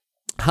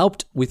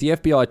 Haupt, with the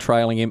FBI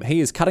trailing him, he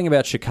is cutting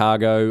about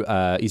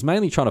Chicago. He's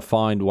mainly trying to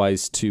find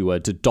ways to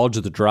dodge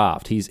the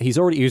draft. He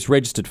was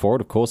registered for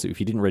it, of course. If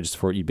you didn't register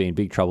for it, you'd be in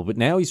big trouble. But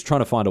now he's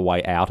trying to find a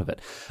way out of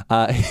it.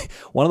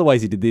 One of the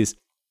ways he did this,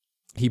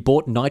 he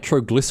bought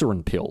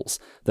nitroglycerin pills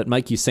that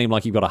make you seem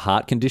like you've got a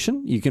heart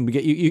condition. You can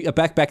get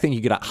back then you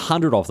get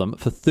 100 of them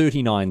for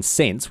 39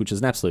 cents, which is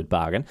an absolute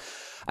bargain.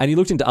 And he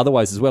looked into other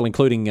ways as well,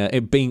 including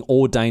being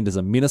ordained as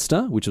a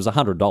minister, which was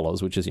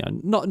 $100, which is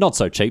not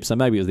so cheap. So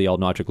maybe it was the old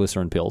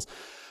nitroglycerin pills.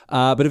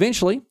 But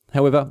eventually,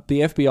 however, the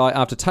FBI,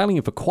 after tailing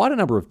him for quite a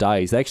number of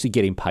days, they actually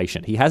get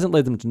impatient. He hasn't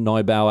led them to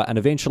Neubauer, and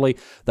eventually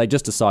they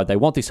just decide they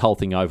want this whole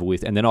thing over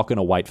with, and they're not going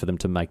to wait for them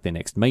to make their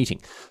next meeting.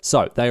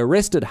 So they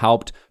arrested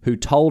Haupt, who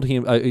told the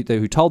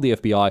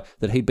FBI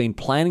that he'd been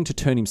planning to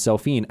turn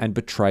himself in and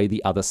betray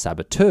the other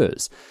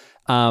saboteurs.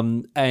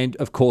 And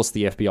of course,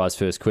 the FBI's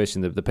first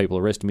question that the people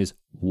arrest him is,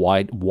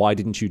 why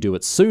didn't you do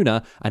it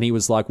sooner? And he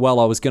was like, well,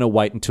 I was going to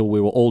wait until we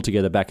were all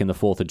together back in the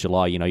 4th of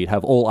July. You'd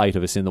have all 8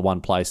 of us in the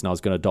one place, and I was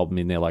going to dob them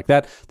in there like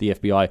that. The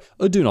FBI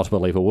do not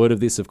believe a word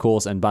of this, of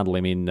course, and bundle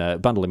him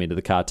into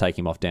the car, take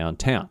him off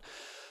downtown.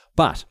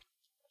 But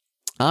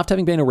after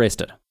having been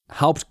arrested,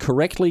 Haupt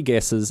correctly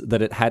guesses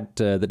that it had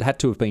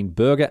to have been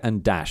Berger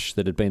and Dash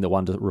that had been the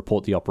one to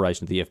report the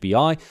operation to the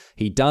FBI.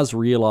 He does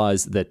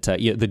realize that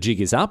the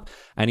jig is up,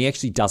 and he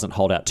actually doesn't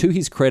hold out. To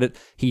his credit,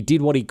 he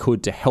did what he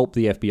could to help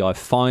the FBI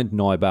find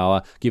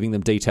Neubauer, giving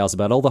them details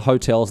about all the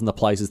hotels and the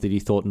places that he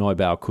thought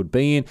Neubauer could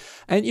be in.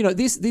 And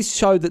this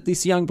showed that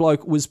this young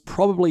bloke was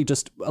probably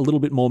just a little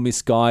bit more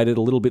misguided,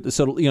 a little bit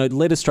sort of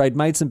led astray,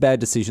 made some bad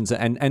decisions,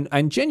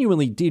 and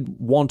genuinely did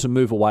want to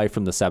move away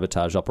from the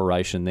sabotage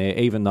operation there,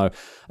 even though,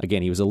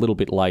 again, he was a little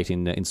bit late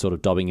in sort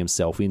of dobbing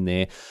himself in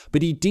there.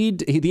 But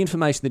the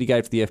information that he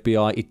gave to the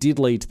FBI, it did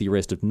lead to the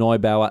arrest of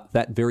Neubauer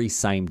that very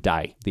same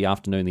day, the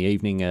afternoon, the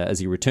evening, as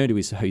he returned to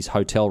his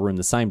hotel room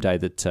the same day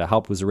that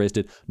Haupt was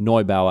arrested.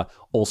 Neubauer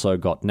also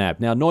got nabbed.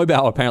 Now,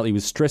 Neubauer apparently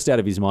was stressed out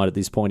of his mind at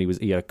this point.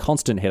 He had a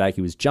constant headache.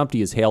 He was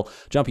jumpy as hell,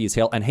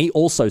 and he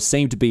also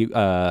seemed to be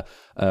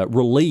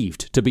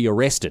relieved to be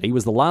arrested. He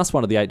was the last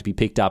one of the 8 to be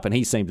picked up, and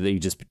he seemed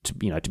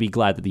to be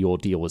glad that the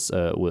ordeal was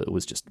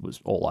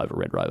all over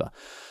Red Rover.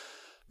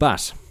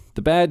 But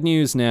the bad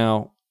news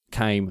now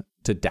came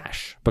to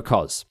Dash,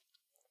 because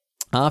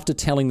after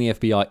telling the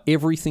FBI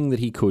everything that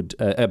he could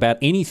about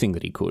anything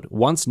that he could,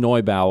 once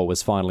Neubauer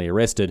was finally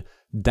arrested,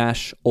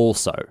 Dash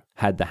also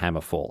had the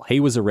hammer fall. He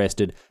was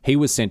arrested. He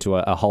was sent to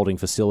a holding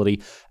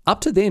facility.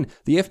 Up to then,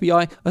 the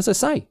FBI, as I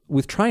say,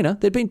 with Traynor,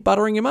 they'd been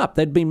buttering him up.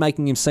 They'd been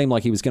making him seem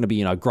like he was going to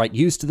be, great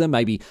use to them,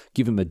 maybe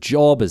give him a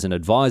job as an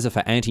advisor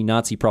for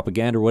anti-Nazi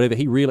propaganda or whatever.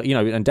 He really,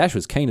 and Dash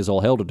was keen as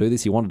all hell to do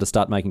this. He wanted to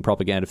start making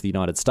propaganda for the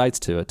United States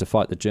to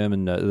fight the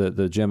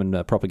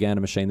German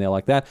propaganda machine there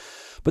like that.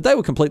 But they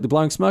were completely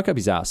blowing smoke up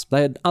his ass.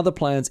 They had other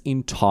plans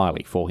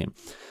entirely for him.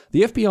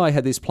 The FBI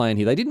had this plan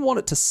here. They didn't want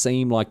it to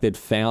seem like they'd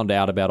found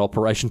out about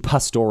Operation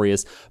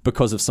Pastorius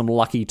because of some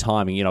lucky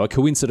timing, a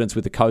coincidence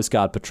with the Coast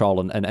Guard patrol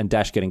and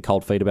Dash getting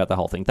cold feet about the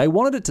whole thing. They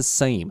wanted it to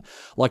seem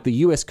like the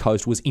US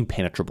coast was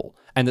impenetrable,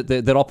 and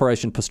that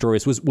Operation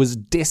Pastorius was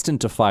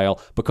destined to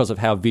fail because of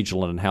how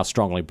vigilant and how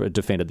strongly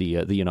defended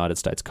the United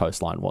States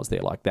coastline was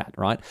there like that,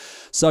 right?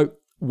 So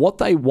what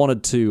they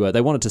wanted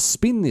to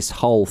spin this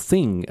whole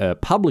thing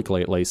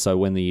publicly, at least, so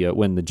when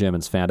the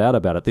Germans found out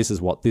about it, this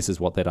is what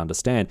they'd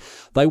understand.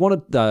 They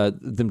wanted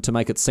them to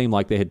make it seem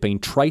like there had been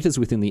traitors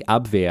within the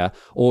Abwehr,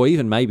 or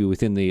even maybe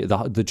within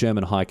the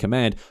German High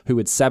Command, who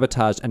had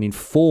sabotaged and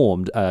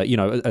informed,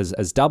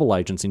 as double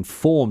agents,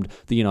 informed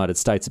the United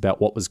States about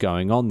what was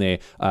going on there,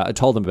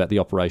 told them about the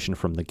operation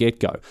from the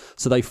get-go.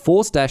 So they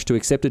forced Dash to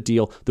accept a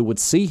deal that would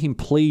see him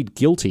plead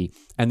guilty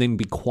and then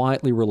be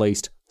quietly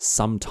released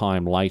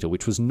sometime later,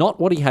 which was not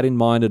what he had in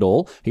mind at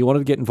all. He wanted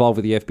to get involved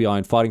with the FBI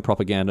in fighting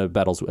propaganda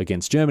battles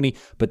against Germany,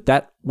 but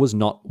that was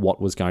not what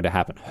was going to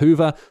happen.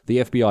 Hoover, the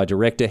FBI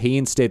director, he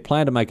instead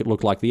planned to make it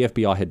look like the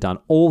FBI had done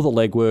all the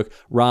legwork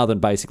rather than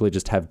basically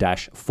just have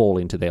Dash fall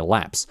into their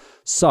laps.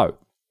 So,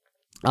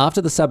 after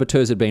the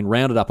saboteurs had been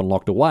rounded up and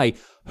locked away,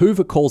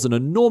 Hoover calls an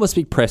enormous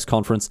big press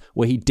conference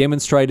where he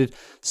demonstrated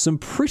some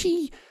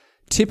pretty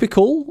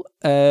typical,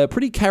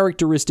 pretty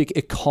characteristic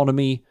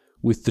economy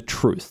with the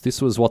truth.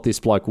 This was what this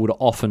bloke would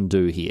often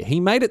do here. He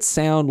made it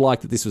sound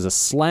like that this was a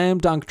slam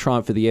dunk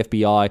triumph for the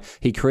FBI.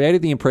 He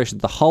created the impression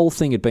that the whole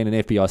thing had been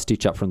an FBI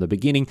stitch-up from the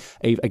beginning.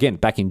 Again,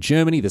 back in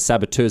Germany, the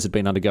saboteurs had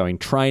been undergoing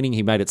training.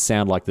 He made it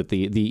sound like that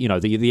the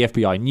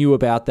FBI knew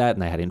about that,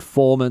 and they had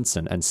informants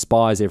and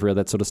spies everywhere,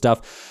 that sort of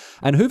stuff.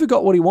 And Hoover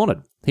got what he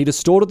wanted. He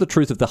distorted the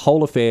truth of the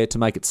whole affair to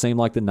make it seem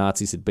like the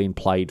Nazis had been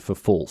played for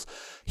fools.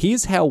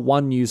 Here's how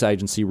one news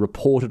agency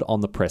reported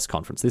on the press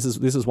conference. This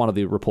is one of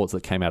the reports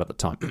that came out at the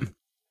time.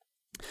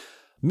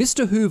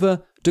 Mr.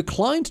 Hoover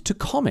declined to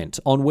comment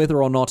on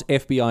whether or not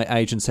FBI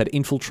agents had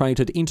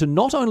infiltrated into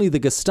not only the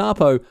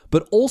Gestapo,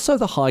 but also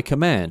the High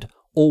Command,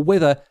 or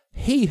whether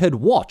he had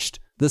watched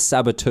the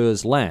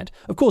saboteurs land.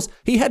 Of course,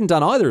 he hadn't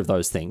done either of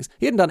those things.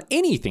 He hadn't done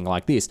anything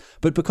like this,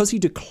 but because he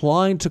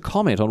declined to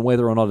comment on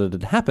whether or not it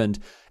had happened,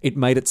 it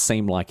made it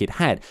seem like it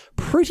had.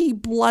 Pretty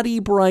bloody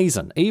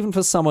brazen, even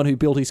for someone who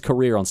built his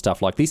career on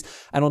stuff like this.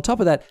 And on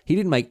top of that, he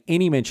didn't make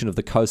any mention of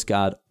the Coast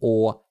Guard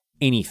or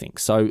anything.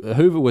 So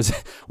Hoover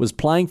was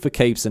playing for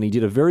keeps, and he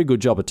did a very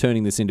good job of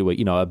turning this into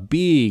a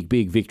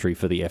big victory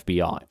for the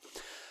FBI.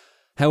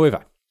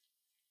 However,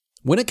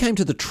 when it came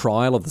to the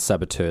trial of the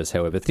saboteurs,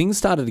 however, things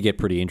started to get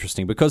pretty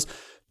interesting because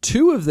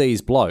two of these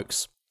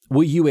blokes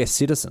were US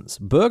citizens.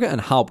 Berger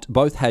and Haupt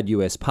both had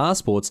US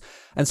passports,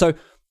 and so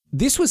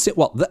this was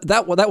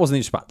that wasn't the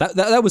interesting part.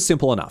 That was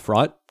simple enough,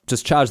 right?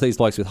 Just charge these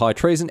blokes with high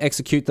treason,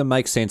 execute them,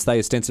 makes sense. They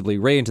ostensibly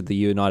re-entered the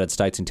United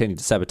States intending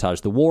to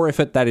sabotage the war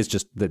effort. That is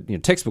just the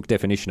textbook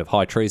definition of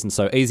high treason,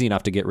 so easy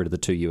enough to get rid of the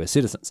two US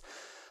citizens.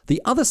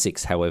 The other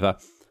six, however,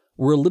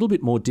 were a little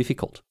bit more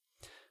difficult.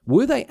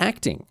 Were they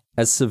acting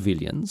as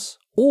civilians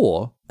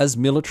or as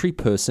military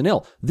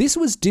personnel? This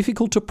was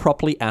difficult to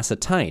properly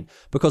ascertain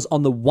because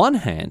on the one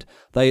hand,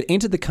 they had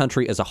entered the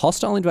country as a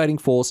hostile invading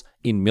force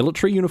in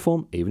military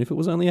uniform, even if it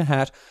was only a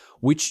hat,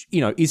 which,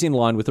 is in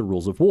line with the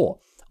rules of war.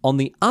 On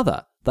the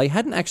other, they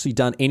hadn't actually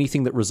done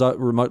anything that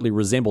remotely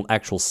resembled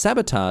actual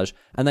sabotage,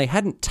 and they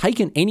hadn't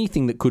taken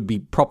anything that could be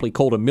properly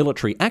called a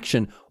military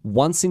action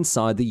once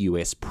inside the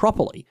US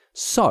properly.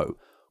 So,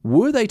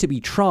 were they to be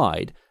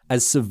tried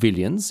as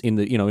civilians in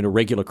a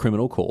regular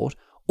criminal court,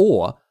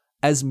 or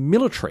as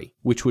military,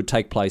 which would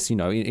take place, in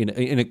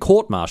a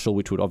court-martial,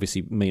 which would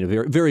obviously mean a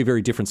very, very,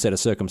 very different set of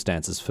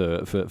circumstances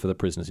for the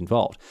prisoners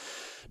involved.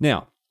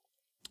 Now,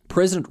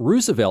 President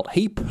Roosevelt,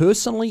 he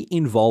personally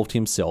involved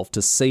himself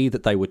to see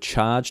that they were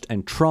charged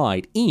and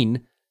tried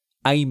in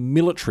a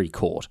military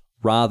court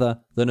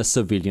rather than a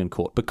civilian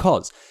court,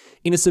 because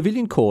in a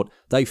civilian court,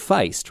 they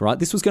faced, right,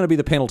 this was going to be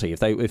the penalty if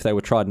they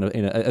were tried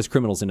as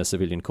criminals in a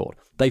civilian court.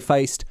 They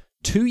faced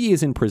 2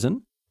 years in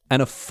prison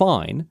and a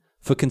fine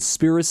for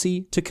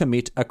conspiracy to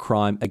commit a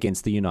crime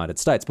against the United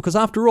States. Because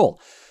after all,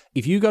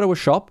 if you go to a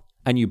shop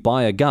and you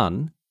buy a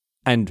gun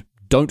and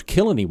don't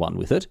kill anyone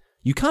with it,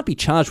 you can't be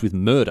charged with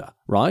murder,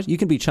 right? You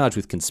can be charged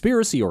with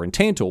conspiracy or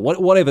intent or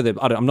whatever.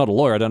 I'm not a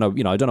lawyer. I don't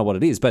know what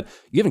it is, but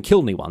you haven't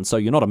killed anyone, so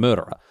you're not a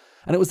murderer.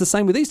 And it was the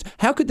same with these.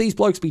 How could these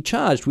blokes be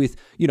charged with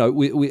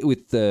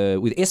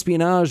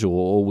espionage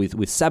or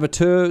with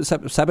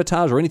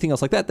sabotage or anything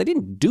else like that? They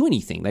didn't do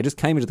anything. They just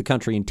came into the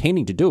country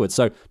intending to do it.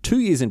 So 2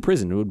 years in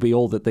prison would be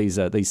all that these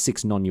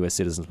 6 non-US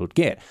citizens would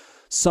get.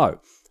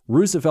 So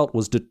Roosevelt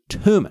was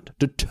determined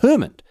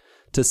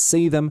to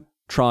see them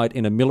tried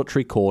in a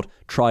military court,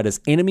 tried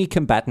as enemy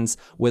combatants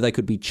where they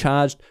could be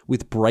charged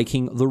with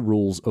breaking the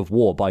rules of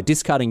war by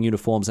discarding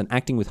uniforms and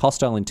acting with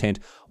hostile intent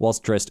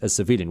whilst dressed as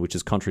civilian, which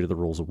is contrary to the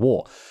rules of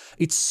war.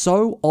 It's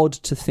so odd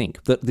to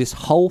think that this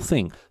whole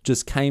thing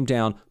just came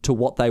down to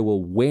what they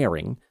were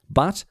wearing,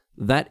 but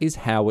that is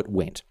how it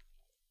went.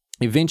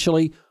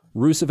 Eventually,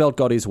 Roosevelt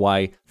got his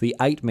way. The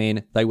 8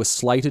 men, they were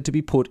slated to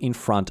be put in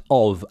front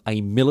of a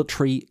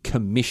military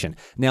commission.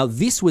 Now,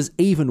 this was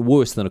even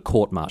worse than a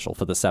court-martial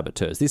for the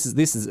saboteurs. This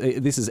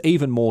is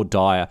even more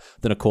dire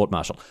than a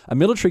court-martial. A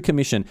military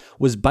commission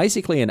was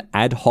basically an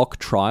ad hoc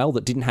trial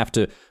that didn't have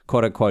to,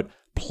 quote-unquote,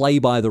 play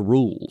by the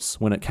rules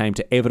when it came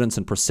to evidence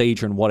and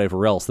procedure and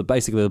whatever else.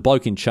 Basically, the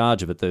bloke in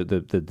charge of it,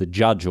 the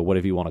judge or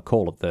whatever you want to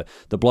call it,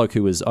 the bloke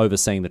who was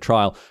overseeing the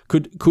trial,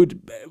 could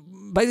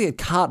basically a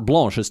carte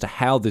blanche as to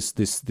how this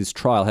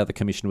trial, how the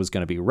commission was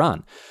going to be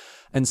run.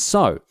 And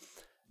so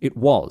it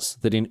was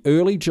that in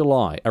early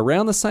July,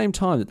 around the same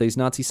time that these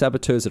Nazi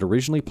saboteurs had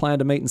originally planned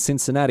to meet in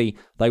Cincinnati,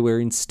 they were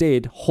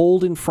instead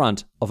hauled in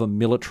front of a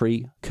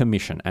military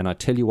commission. And I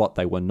tell you what,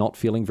 they were not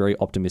feeling very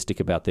optimistic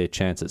about their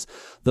chances.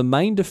 The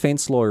main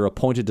defense lawyer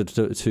appointed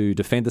to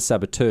defend the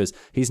saboteurs,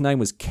 his name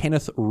was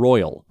Kenneth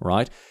Royal,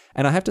 right?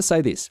 And I have to say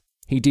this,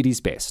 he did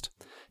his best.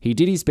 He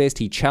did his best.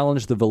 He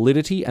challenged the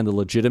validity and the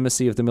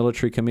legitimacy of the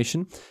military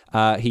commission.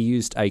 He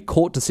used a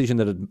court decision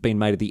that had been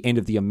made at the end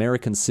of the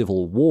American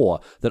Civil War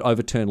that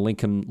overturned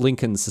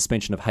Lincoln's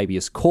suspension of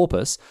habeas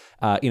corpus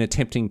in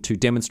attempting to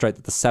demonstrate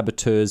that the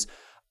saboteurs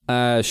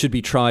should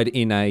be tried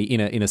in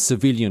a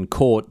civilian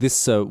court.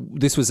 This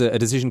was a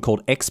decision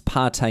called Ex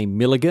parte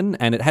Milligan,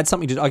 and it had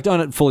something to do, I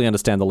don't fully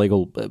understand the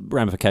legal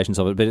ramifications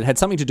of it, but it had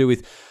something to do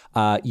with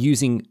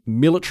using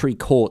military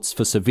courts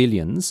for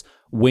civilians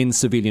when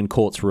civilian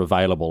courts were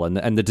available.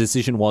 And the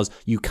decision was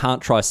you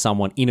can't try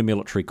someone in a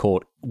military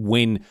court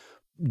when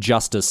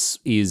justice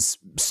is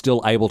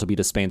still able to be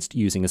dispensed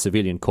using a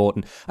civilian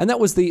court. And that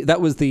was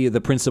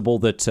the principle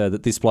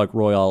that this bloke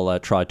Royale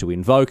tried to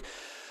invoke,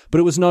 but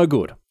it was no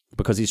good.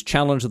 Because his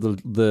challenge to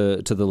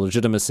the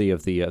legitimacy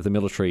of the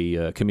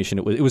military commission,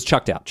 it was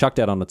chucked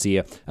out on its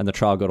ear, and the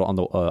trial got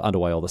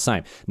underway all the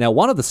same. Now,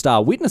 one of the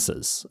star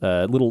witnesses,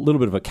 a little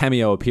bit of a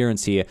cameo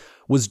appearance here,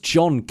 was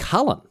John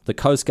Cullen, the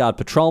Coast Guard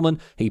patrolman.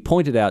 He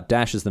pointed out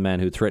Dash as the man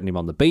who threatened him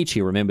on the beach.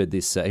 He remembered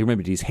this. He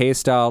remembered his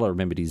hairstyle. He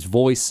remembered his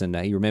voice, and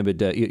he remembered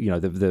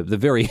the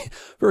very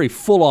very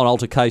full on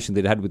altercation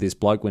that he had with this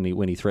bloke when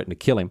he threatened to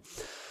kill him.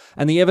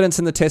 And the evidence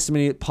and the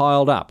testimony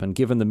piled up, and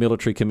given the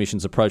military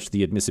commission's approach to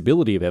the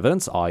admissibility of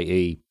evidence,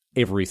 i.e.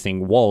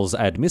 everything was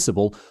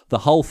admissible, the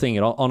whole thing,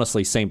 it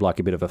honestly seemed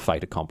like a bit of a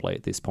fait accompli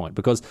at this point.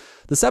 Because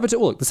the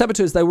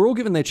saboteurs, they were all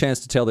given their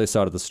chance to tell their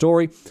side of the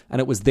story, and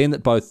it was then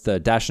that both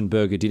Dash and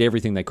Berger did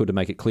everything they could to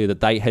make it clear that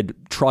they had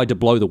tried to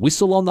blow the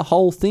whistle on the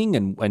whole thing,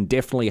 and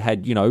definitely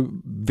had,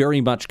 very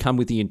much come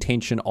with the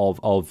intention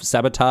of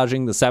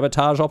sabotaging the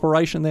sabotage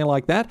operation there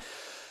like that.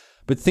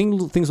 But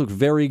things look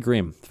very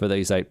grim for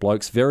these 8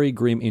 blokes, very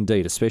grim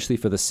indeed, especially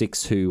for the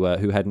 6 who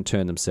hadn't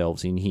turned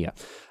themselves in here.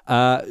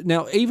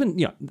 Now, even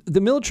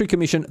the military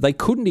commission, they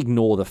couldn't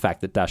ignore the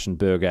fact that Dash and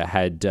Berger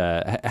had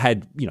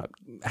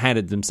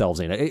handed themselves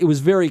in. It was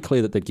very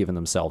clear that they'd given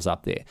themselves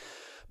up there,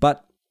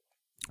 but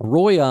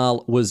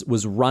Royale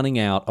was running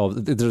out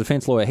of the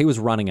defense lawyer. He was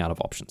running out of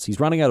options. He's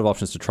running out of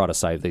options to try to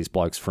save these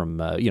blokes from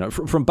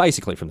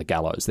basically from the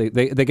gallows. They're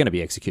going to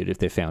be executed if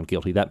they're found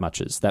guilty. That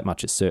much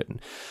is certain.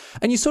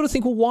 And you sort of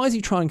think, well, why is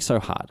he trying so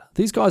hard?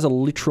 These guys are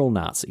literal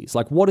Nazis.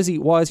 Like, why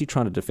is he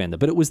trying to defend them?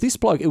 But it was this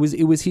bloke. It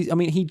was his. I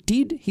mean, he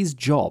did his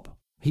job.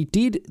 He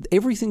did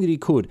everything that he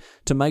could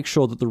to make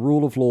sure that the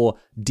rule of law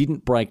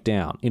didn't break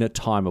down in a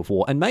time of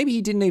war. And maybe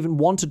he didn't even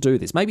want to do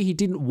this. Maybe he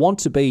didn't want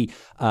to be,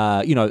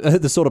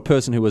 the sort of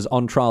person who was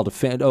on trial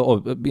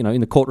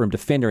in the courtroom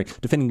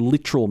defending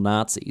literal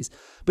Nazis.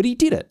 But he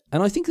did it,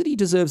 and I think that he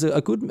deserves a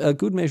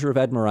good measure of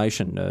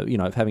admiration.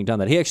 Of having done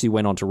that. He actually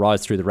went on to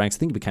rise through the ranks. I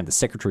think he became the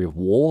Secretary of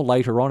War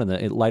later on in the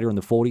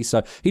 40s.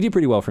 So he did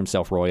pretty well for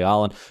himself,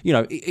 Royale, and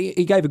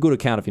he gave a good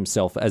account of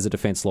himself as a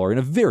defense lawyer in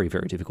a very,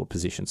 very difficult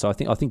position. So I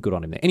think good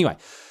on him there. Anyway,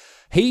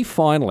 he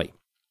finally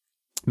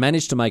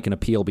managed to make an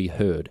appeal be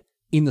heard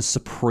in the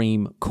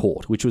Supreme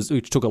Court,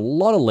 which took a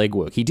lot of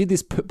legwork. He did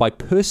this by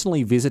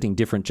personally visiting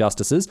different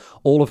justices,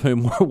 all of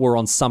whom were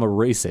on summer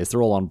recess.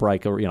 They're all on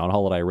break or on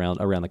holiday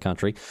around the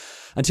country,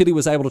 until he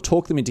was able to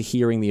talk them into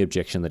hearing the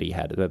objection that he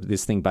had,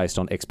 this thing based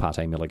on Ex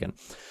parte Milligan.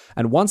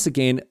 And once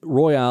again,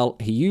 Royale,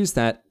 he used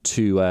that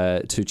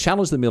to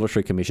challenge the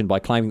military commission by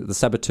claiming that the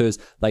saboteurs,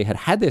 they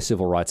had their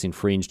civil rights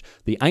infringed.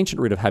 The ancient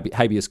writ of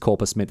habeas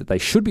corpus meant that they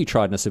should be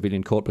tried in a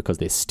civilian court because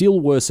there still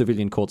were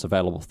civilian courts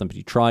available for them to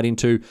be tried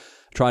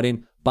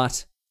in,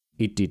 but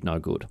it did no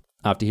good.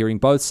 After hearing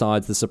both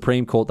sides, the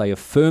Supreme Court, they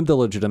affirmed the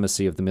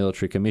legitimacy of the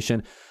military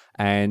commission,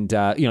 and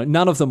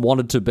none of them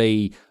wanted to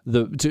be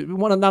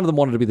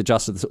the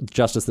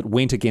justice that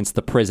went against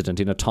the president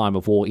in a time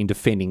of war in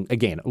defending,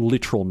 again,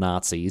 literal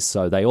Nazis.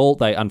 So they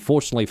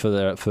unfortunately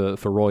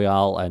for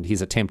Royale and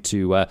his attempt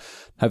to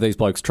have these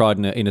blokes tried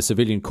in a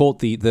civilian court,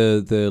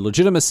 the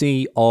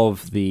legitimacy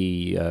of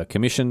the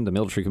commission, the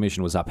military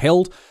commission, was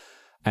upheld.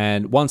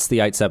 And once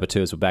the 8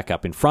 saboteurs were back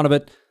up in front of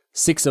it,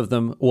 6 of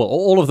them, well,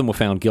 all of them were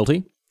found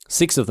guilty.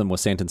 6 of them were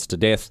sentenced to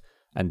death,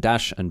 and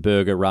Dash and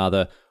Berger,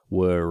 rather,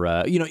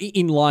 were,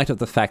 in light of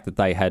the fact that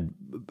they had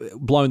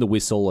blown the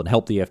whistle and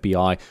helped the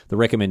FBI,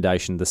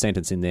 the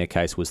sentence in their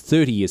case was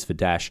 30 years for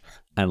Dash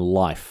and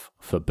life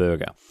for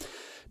Berger.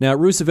 Now,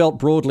 Roosevelt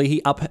broadly,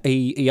 he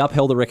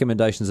upheld the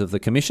recommendations of the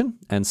commission,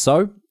 and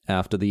so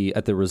at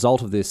the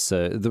result of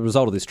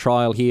this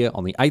trial here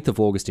on the 8th of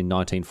August in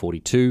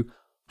 1942,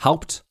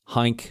 Haupt,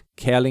 Heinck,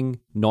 Kerling,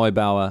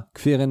 Neubauer,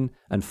 Quirin,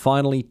 and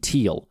finally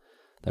Thiel.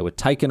 They were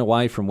taken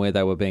away from where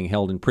they were being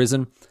held in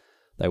prison.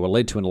 They were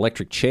led to an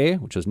electric chair,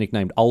 which was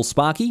nicknamed Old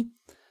Sparky.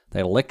 They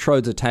had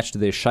electrodes attached to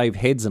their shaved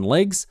heads and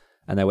legs,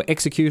 and they were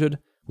executed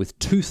with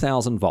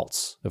 2,000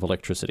 volts of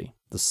electricity.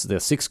 The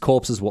 6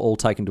 corpses were all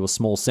taken to a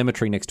small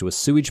cemetery next to a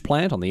sewage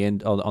plant on the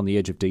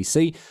edge of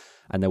DC,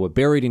 and they were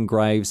buried in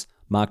graves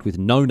marked with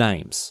no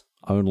names,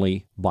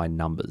 only by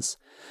numbers.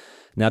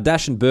 Now,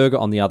 Dash and Berger,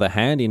 on the other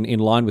hand, in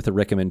line with the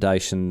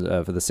recommendation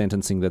for the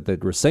sentencing that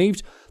they'd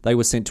received, they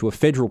were sent to a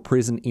federal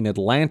prison in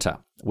Atlanta,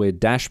 where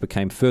Dash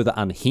became further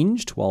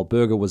unhinged, while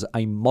Berger was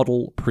a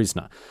model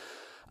prisoner.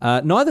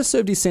 Neither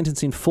served his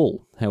sentence in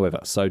full, however.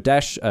 So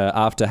Dash,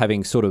 after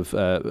having sort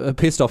of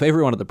pissed off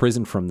everyone at the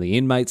prison, from the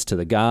inmates to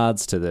the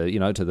guards to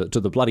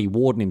the bloody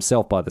warden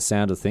himself, by the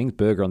sound of things,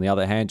 Berger, on the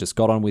other hand, just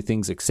got on with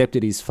things,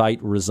 accepted his fate,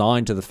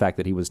 resigned to the fact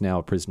that he was now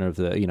a prisoner of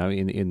the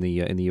in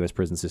the US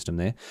prison system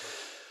there.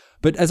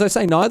 But as I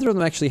say, neither of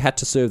them actually had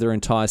to serve their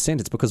entire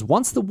sentence, because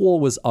once the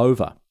war was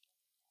over,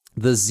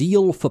 the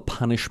zeal for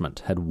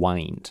punishment had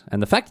waned.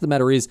 And the fact of the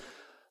matter is,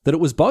 that it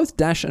was both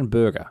Dash and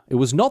Berger. It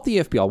was not the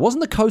FBI. It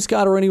wasn't the Coast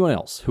Guard or anyone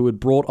else who had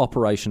brought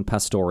Operation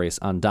Pastorius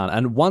undone.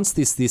 And once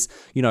this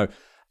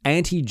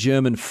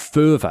anti-German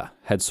fervour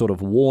had sort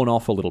of worn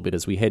off a little bit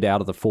as we head out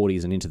of the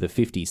 40s and into the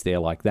 50s there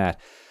like that,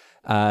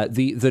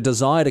 the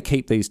desire to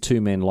keep these two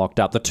men locked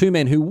up, the two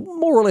men who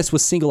more or less were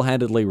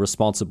single-handedly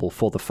responsible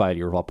for the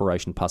failure of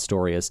Operation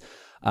Pastorius,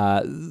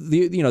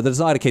 the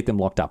desire to keep them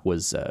locked up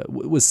was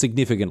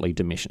significantly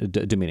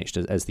diminished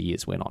as the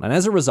years went on. And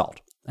as a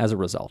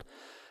result,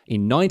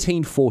 in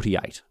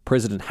 1948,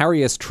 President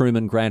Harry S.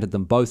 Truman granted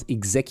them both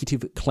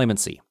executive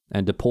clemency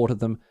and deported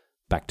them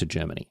back to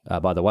Germany.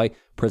 By the way,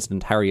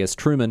 President Harry S.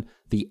 Truman,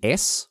 the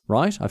S,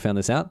 right? I found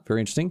this out. Very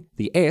interesting.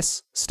 The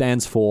S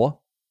stands for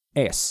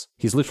S.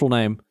 His literal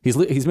name, his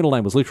middle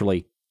name was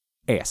literally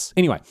S.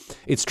 Anyway,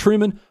 it's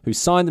Truman who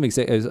signed them,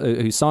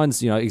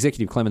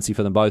 executive clemency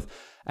for them both,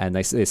 and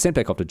they're sent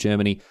back off to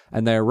Germany,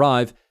 and they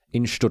arrive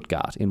in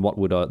Stuttgart in what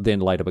would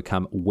then later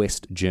become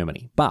West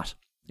Germany. But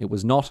it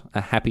was not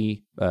a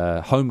happy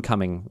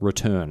homecoming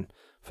return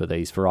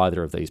for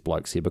either of these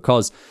blokes here,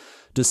 because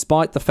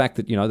despite the fact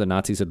that, the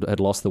Nazis had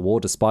lost the war,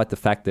 despite the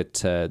fact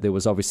that there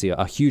was obviously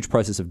a huge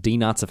process of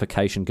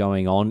denazification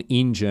going on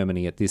in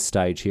Germany at this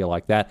stage here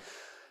like that,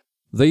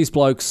 these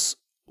blokes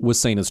were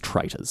seen as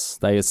traitors.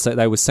 They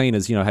were seen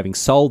as, having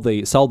sold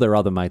their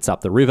other mates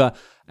up the river,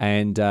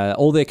 and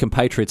all their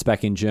compatriots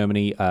back in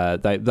Germany,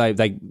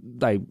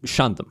 they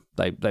shunned them.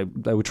 They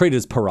were treated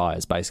as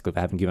pariahs, basically, for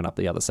having given up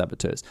the other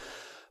saboteurs.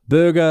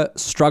 Berger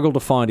struggled to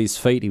find his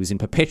feet. He was in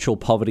perpetual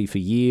poverty for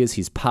years.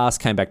 His past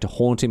came back to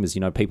haunt him as,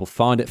 people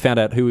found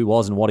out who he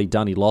was and what he'd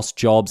done. He lost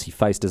jobs. He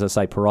faced, as I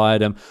say,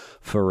 pariahdom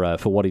for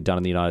what he'd done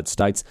in the United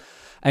States.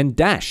 And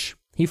Dash,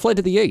 he fled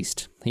to the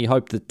east. He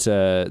hoped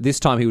that this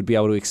time he would be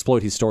able to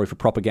exploit his story for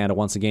propaganda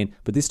once again,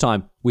 but this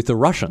time with the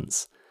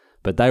Russians.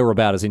 But they were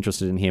about as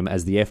interested in him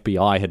as the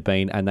FBI had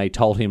been, and they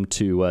told him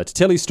to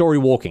tell his story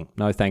walking.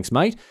 No thanks,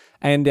 mate.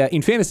 And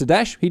in fairness to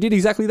Dash, he did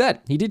exactly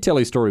that. He did tell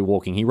his story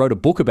walking. He wrote a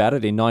book about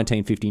it in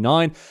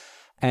 1959,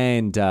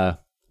 and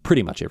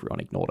pretty much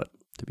everyone ignored it,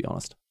 to be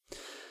honest.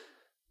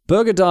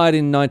 Berger died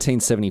in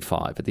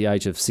 1975 at the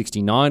age of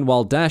 69,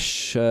 while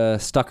Dash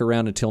stuck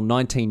around until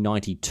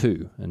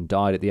 1992 and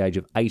died at the age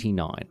of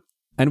 89.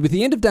 And with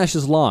the end of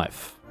Dash's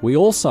life, we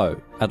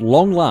also, at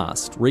long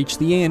last, reach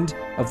the end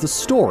of the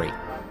story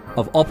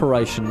of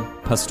Operation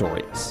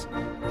Pastorius.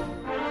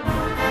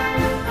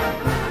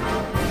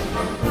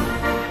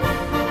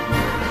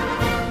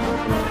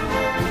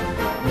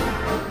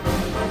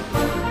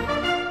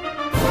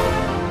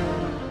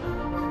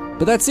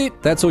 But that's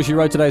it. That's all she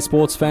wrote today,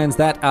 sports fans.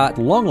 That, at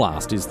long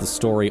last, is the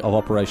story of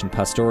Operation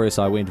Pastorius.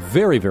 I went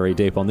very, very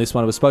deep on this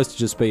one. It was supposed to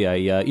just be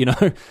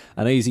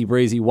an easy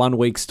breezy 1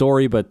 week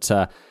story, but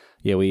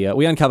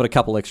we uncovered a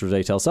couple extra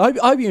details. So I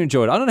hope you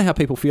enjoyed it. I don't know how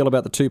people feel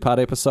about the 2-part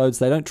episodes.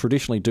 They don't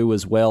traditionally do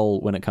as well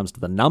when it comes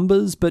to the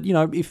numbers, but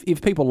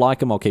if people like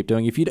them, I'll keep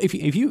doing. If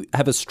you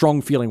have a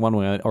strong feeling one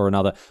way or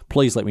another,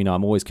 please let me know.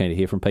 I'm always keen to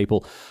hear from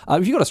people.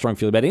 If you've got a strong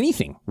feeling about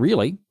anything,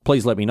 really,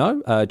 please let me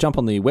know. Jump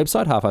on the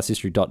website,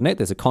 halfasshistory.net.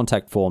 There's a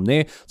contact form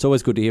there. It's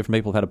always good to hear from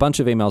people. I've had a bunch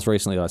of emails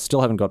recently that I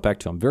still haven't got back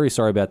to. I'm very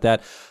sorry about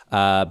that.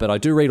 But I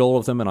do read all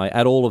of them, and I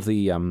add all of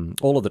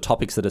the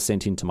topics that are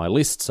sent into my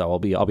list. So I'll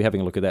be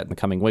having a look at that in the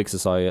coming weeks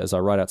as I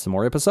write out some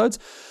more episodes.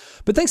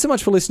 But thanks so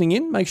much for listening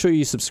in. Make sure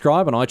you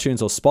subscribe on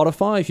iTunes or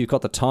Spotify. If you've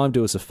got the time,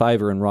 do us a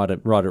favor and write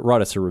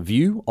us a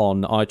review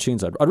on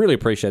iTunes. I'd really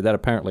appreciate that.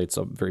 Apparently, it's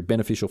very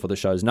beneficial for the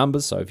show's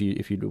numbers, so if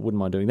you wouldn't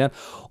mind doing that.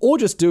 Or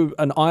just do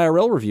an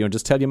IRL review and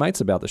just tell your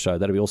mates about the show.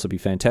 That'd also be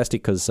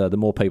fantastic, because the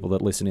more people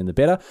that listen in, the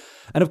better.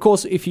 And of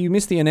course, if you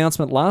missed the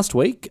announcement last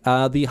week,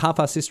 the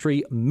Half-Ass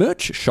History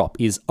merch shop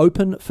is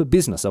open for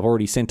business. I've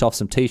already sent off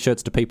some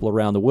t-shirts to people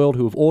around the world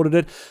who have ordered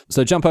it.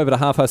 So jump over to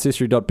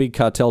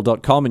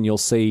halfasshistory.bigcartel.com and you'll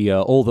see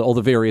all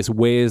the various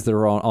wares that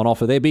are on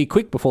offer there. Be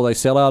quick before they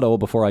sell out or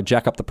before I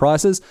jack up the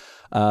prices,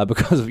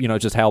 because of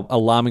just how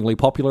alarmingly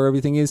popular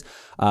everything is.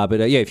 But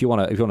if you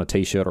want a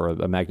t-shirt or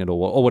a magnet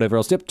or whatever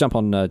else, jump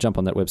on that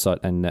website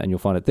and you'll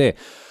find it there.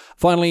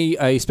 Finally,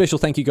 a special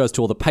thank you goes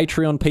to all the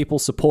Patreon people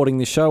supporting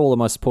this show, all of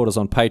my supporters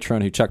on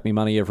Patreon who chuck me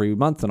money every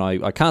month, and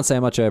I can't say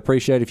how much I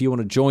appreciate it. If you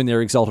want to join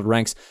their exalted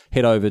ranks,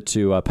 head over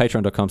to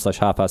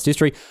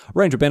patreon.com/halfasshistory.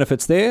 Range of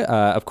benefits there.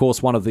 Of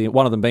course, one of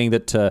them being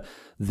that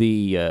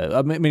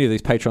many of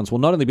these patrons will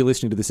not only be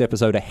listening to this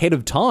episode ahead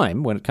of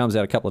time when it comes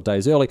out a couple of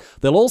days early,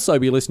 they'll also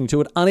be listening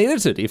to it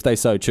unedited if they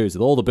so choose,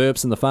 with all the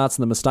burps and the farts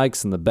and the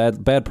mistakes and the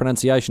bad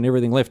pronunciation,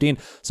 everything left in.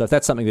 So if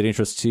that's something that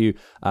interests you,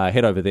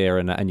 head over there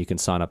and you can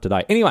sign up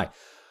today. Anyway,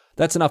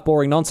 that's enough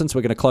boring nonsense.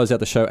 We're going to close out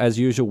the show as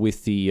usual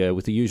with the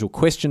usual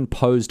question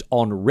posed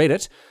on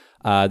Reddit.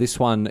 This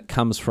one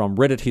comes from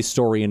Reddit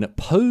historian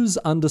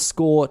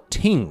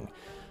Pose_Ting.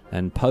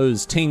 And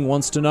Pose Ting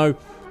wants to know,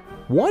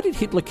 why did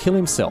Hitler kill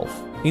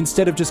himself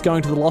instead of just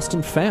going to the lost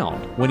and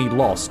found when he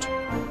lost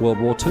World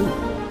War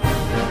II?